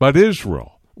 but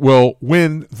Israel will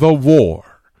win the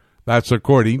war. That's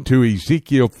according to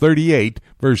Ezekiel 38,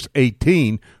 verse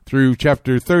 18, through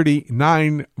chapter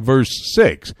 39, verse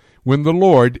 6, when the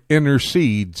Lord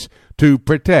intercedes to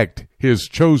protect his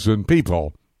chosen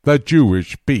people, the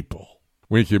Jewish people.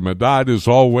 Winky Madad is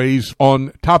always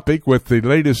on topic with the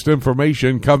latest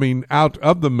information coming out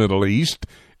of the Middle East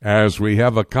as we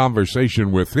have a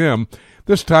conversation with him.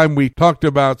 This time we talked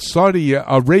about Saudi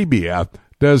Arabia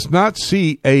does not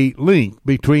see a link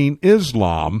between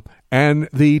Islam and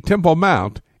the Temple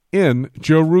Mount in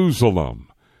Jerusalem.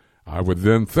 I would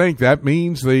then think that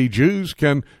means the Jews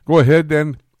can go ahead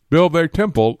and build their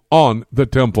temple on the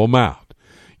Temple Mount.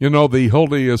 You know, the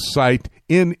holiest site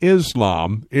in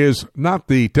Islam is not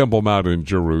the Temple Mount in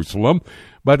Jerusalem,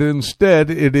 but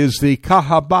instead it is the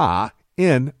Kaaba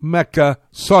in Mecca,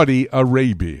 Saudi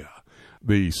Arabia.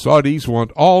 The Saudis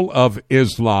want all of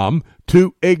Islam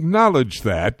to acknowledge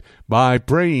that by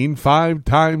praying 5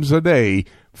 times a day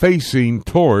facing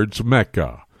towards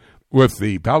Mecca, with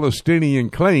the Palestinian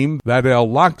claim that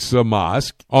Al-Aqsa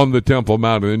Mosque on the Temple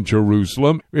Mount in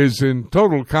Jerusalem is in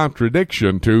total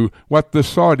contradiction to what the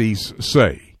Saudis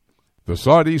say. The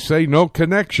Saudis say no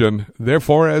connection,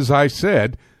 therefore, as I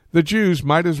said, the Jews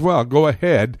might as well go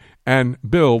ahead and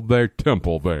build their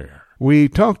temple there. We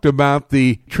talked about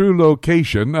the true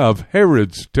location of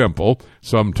Herod's temple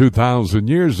some 2,000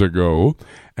 years ago,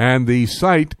 and the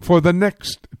site for the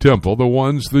next temple, the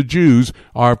ones the Jews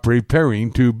are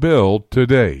preparing to build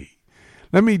today.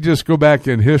 Let me just go back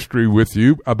in history with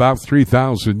you. About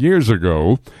 3,000 years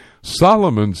ago,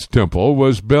 Solomon's temple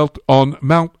was built on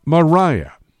Mount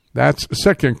Moriah. That's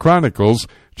 2 Chronicles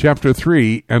chapter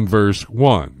 3 and verse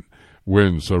 1.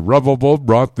 When Zerubbabel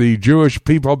brought the Jewish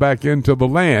people back into the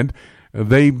land,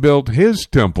 they built his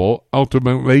temple,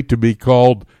 ultimately to be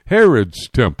called Herod's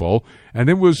temple, and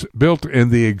it was built in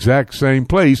the exact same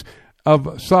place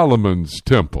of Solomon's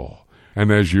temple. And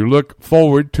as you look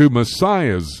forward to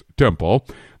Messiah's temple,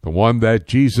 the one that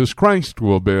Jesus Christ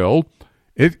will build,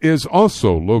 it is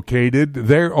also located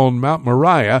there on Mount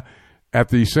Moriah at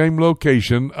the same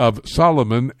location of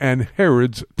Solomon and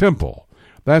Herod's temple.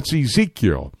 That's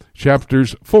Ezekiel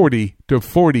chapters 40 to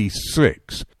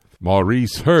 46.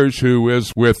 Maurice Hirsch, who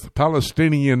is with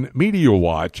Palestinian Media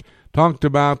Watch, talked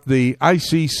about the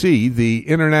ICC, the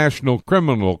International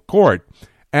Criminal Court,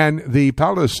 and the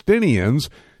Palestinians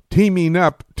teaming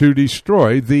up to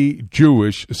destroy the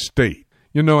Jewish state.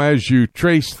 You know, as you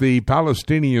trace the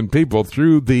Palestinian people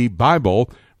through the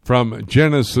Bible from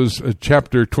Genesis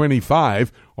chapter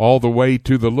 25 all the way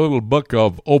to the little book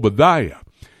of Obadiah,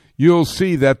 you'll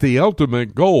see that the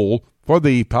ultimate goal for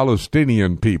the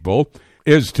Palestinian people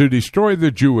is to destroy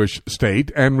the Jewish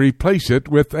state and replace it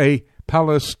with a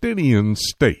Palestinian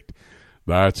state.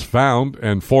 That's found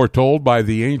and foretold by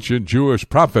the ancient Jewish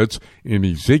prophets in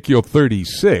Ezekiel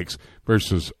 36,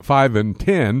 verses 5 and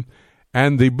 10,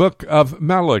 and the book of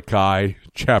Malachi,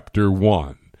 chapter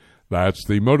 1. That's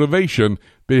the motivation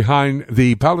behind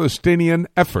the Palestinian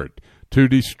effort to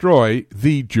destroy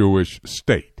the Jewish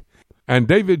state. And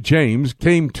David James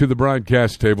came to the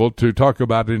broadcast table to talk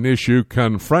about an issue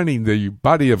confronting the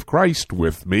body of Christ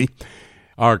with me.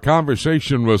 Our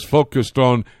conversation was focused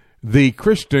on the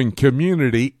Christian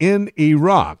community in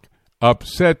Iraq,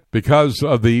 upset because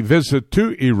of the visit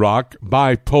to Iraq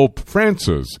by Pope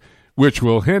Francis, which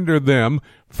will hinder them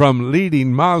from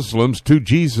leading Muslims to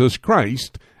Jesus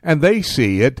Christ, and they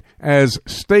see it as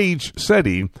stage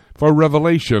setting for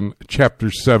Revelation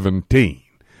chapter 17.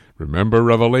 Remember,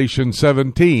 Revelation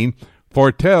 17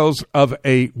 foretells of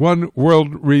a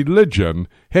one-world religion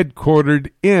headquartered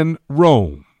in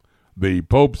Rome. The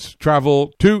Pope's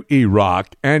travel to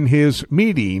Iraq and his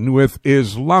meeting with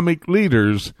Islamic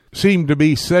leaders seem to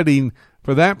be setting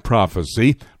for that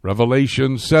prophecy,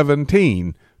 Revelation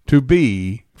 17, to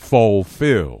be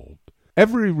fulfilled.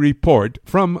 Every report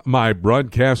from my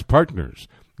broadcast partners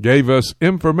gave us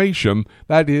information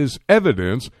that is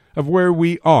evidence of where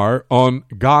we are on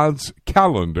God's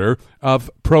calendar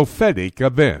of prophetic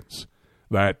events.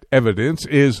 That evidence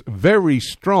is very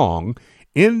strong,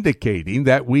 indicating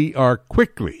that we are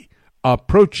quickly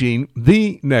approaching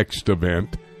the next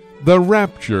event, the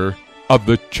rapture of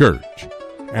the church.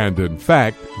 And in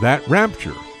fact, that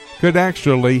rapture could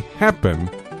actually happen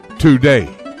today.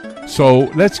 So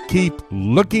let's keep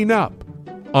looking up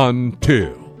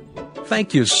until.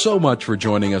 Thank you so much for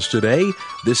joining us today.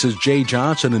 This is Jay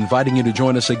Johnson inviting you to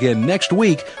join us again next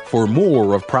week for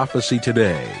more of Prophecy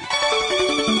Today.